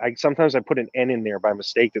challenge that sometimes I put an N in there by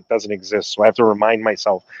mistake that doesn't exist, so I have to remind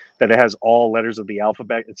myself that it has all letters of the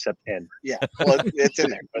alphabet except N. Yeah, well, it's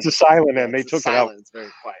in there. It's a silent N. They took it out. It's very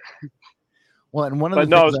quiet. Well, and one of but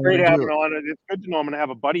the no, things it's great having on. It's good to know I'm going to have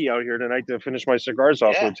a buddy out here tonight to finish my cigars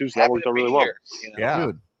off with too. So that worked out really well. Yeah,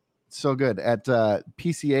 dude, so good at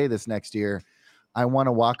PCA this next year. I want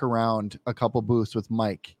to walk around a couple booths with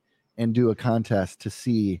Mike and do a contest to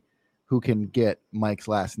see who can get Mike's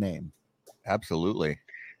last name. Absolutely.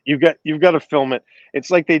 You've got to film it. It's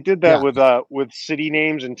like they did that Yeah. with city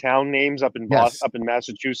names and town names up in Yes. up in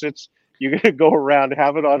Massachusetts. You're gonna go around,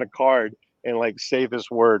 have it on a card, and like say this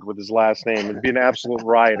word with his last name. It'd be an absolute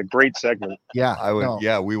riot. A great segment. Yeah. I would. no,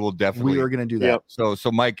 Yeah, we will definitely. we are going to do that. Yep.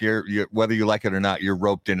 So Mike, you're whether you like it or not, you're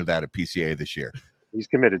roped into that at PCA this year. He's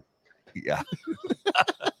committed. Yeah.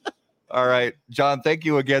 All right, John, thank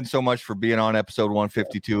you again so much for being on episode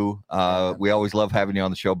 152. We always love having you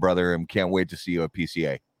on the show, brother, and can't wait to see you at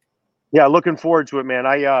PCA. Yeah, looking forward to it, man.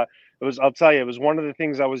 I'll tell you, it was one of the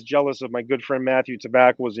things I was jealous of my good friend Matthew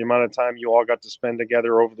Tobacco was the amount of time you all got to spend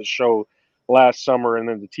together over the show last summer and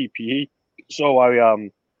then the TPE. So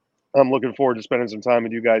I'm looking forward to spending some time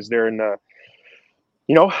with you guys there. And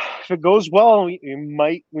if it goes well,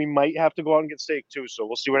 we might have to go out and get steak too. So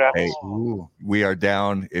we'll see what happens. Hey, Ooh. we are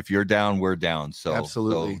down. If you're down, we're down. So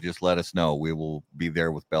Absolutely. so just let us know. We will be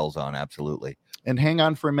there with bells on. Absolutely. And hang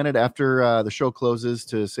on for a minute after the show closes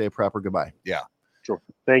to say a proper goodbye.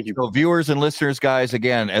 Thank you. So viewers and listeners, guys,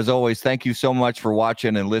 again, as always, thank you so much for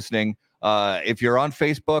watching and listening. If you're on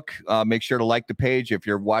Facebook, make sure to like the page. If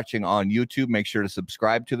you're watching on YouTube, make sure to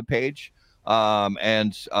subscribe to the page.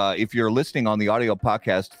 And if you're listening on the audio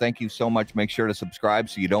podcast, thank you so much. Make sure to subscribe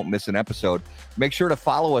so you don't miss an episode. Make sure to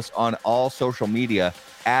follow us on all social media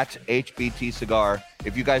at HBT Cigar.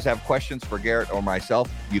 If you guys have questions for Garrett or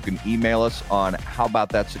myself, you can email us on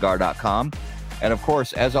howaboutthatcigar.com. And of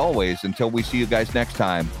course, as always, until we see you guys next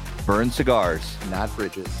time, burn cigars. Not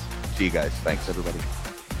bridges. See you guys. Thanks, Everybody.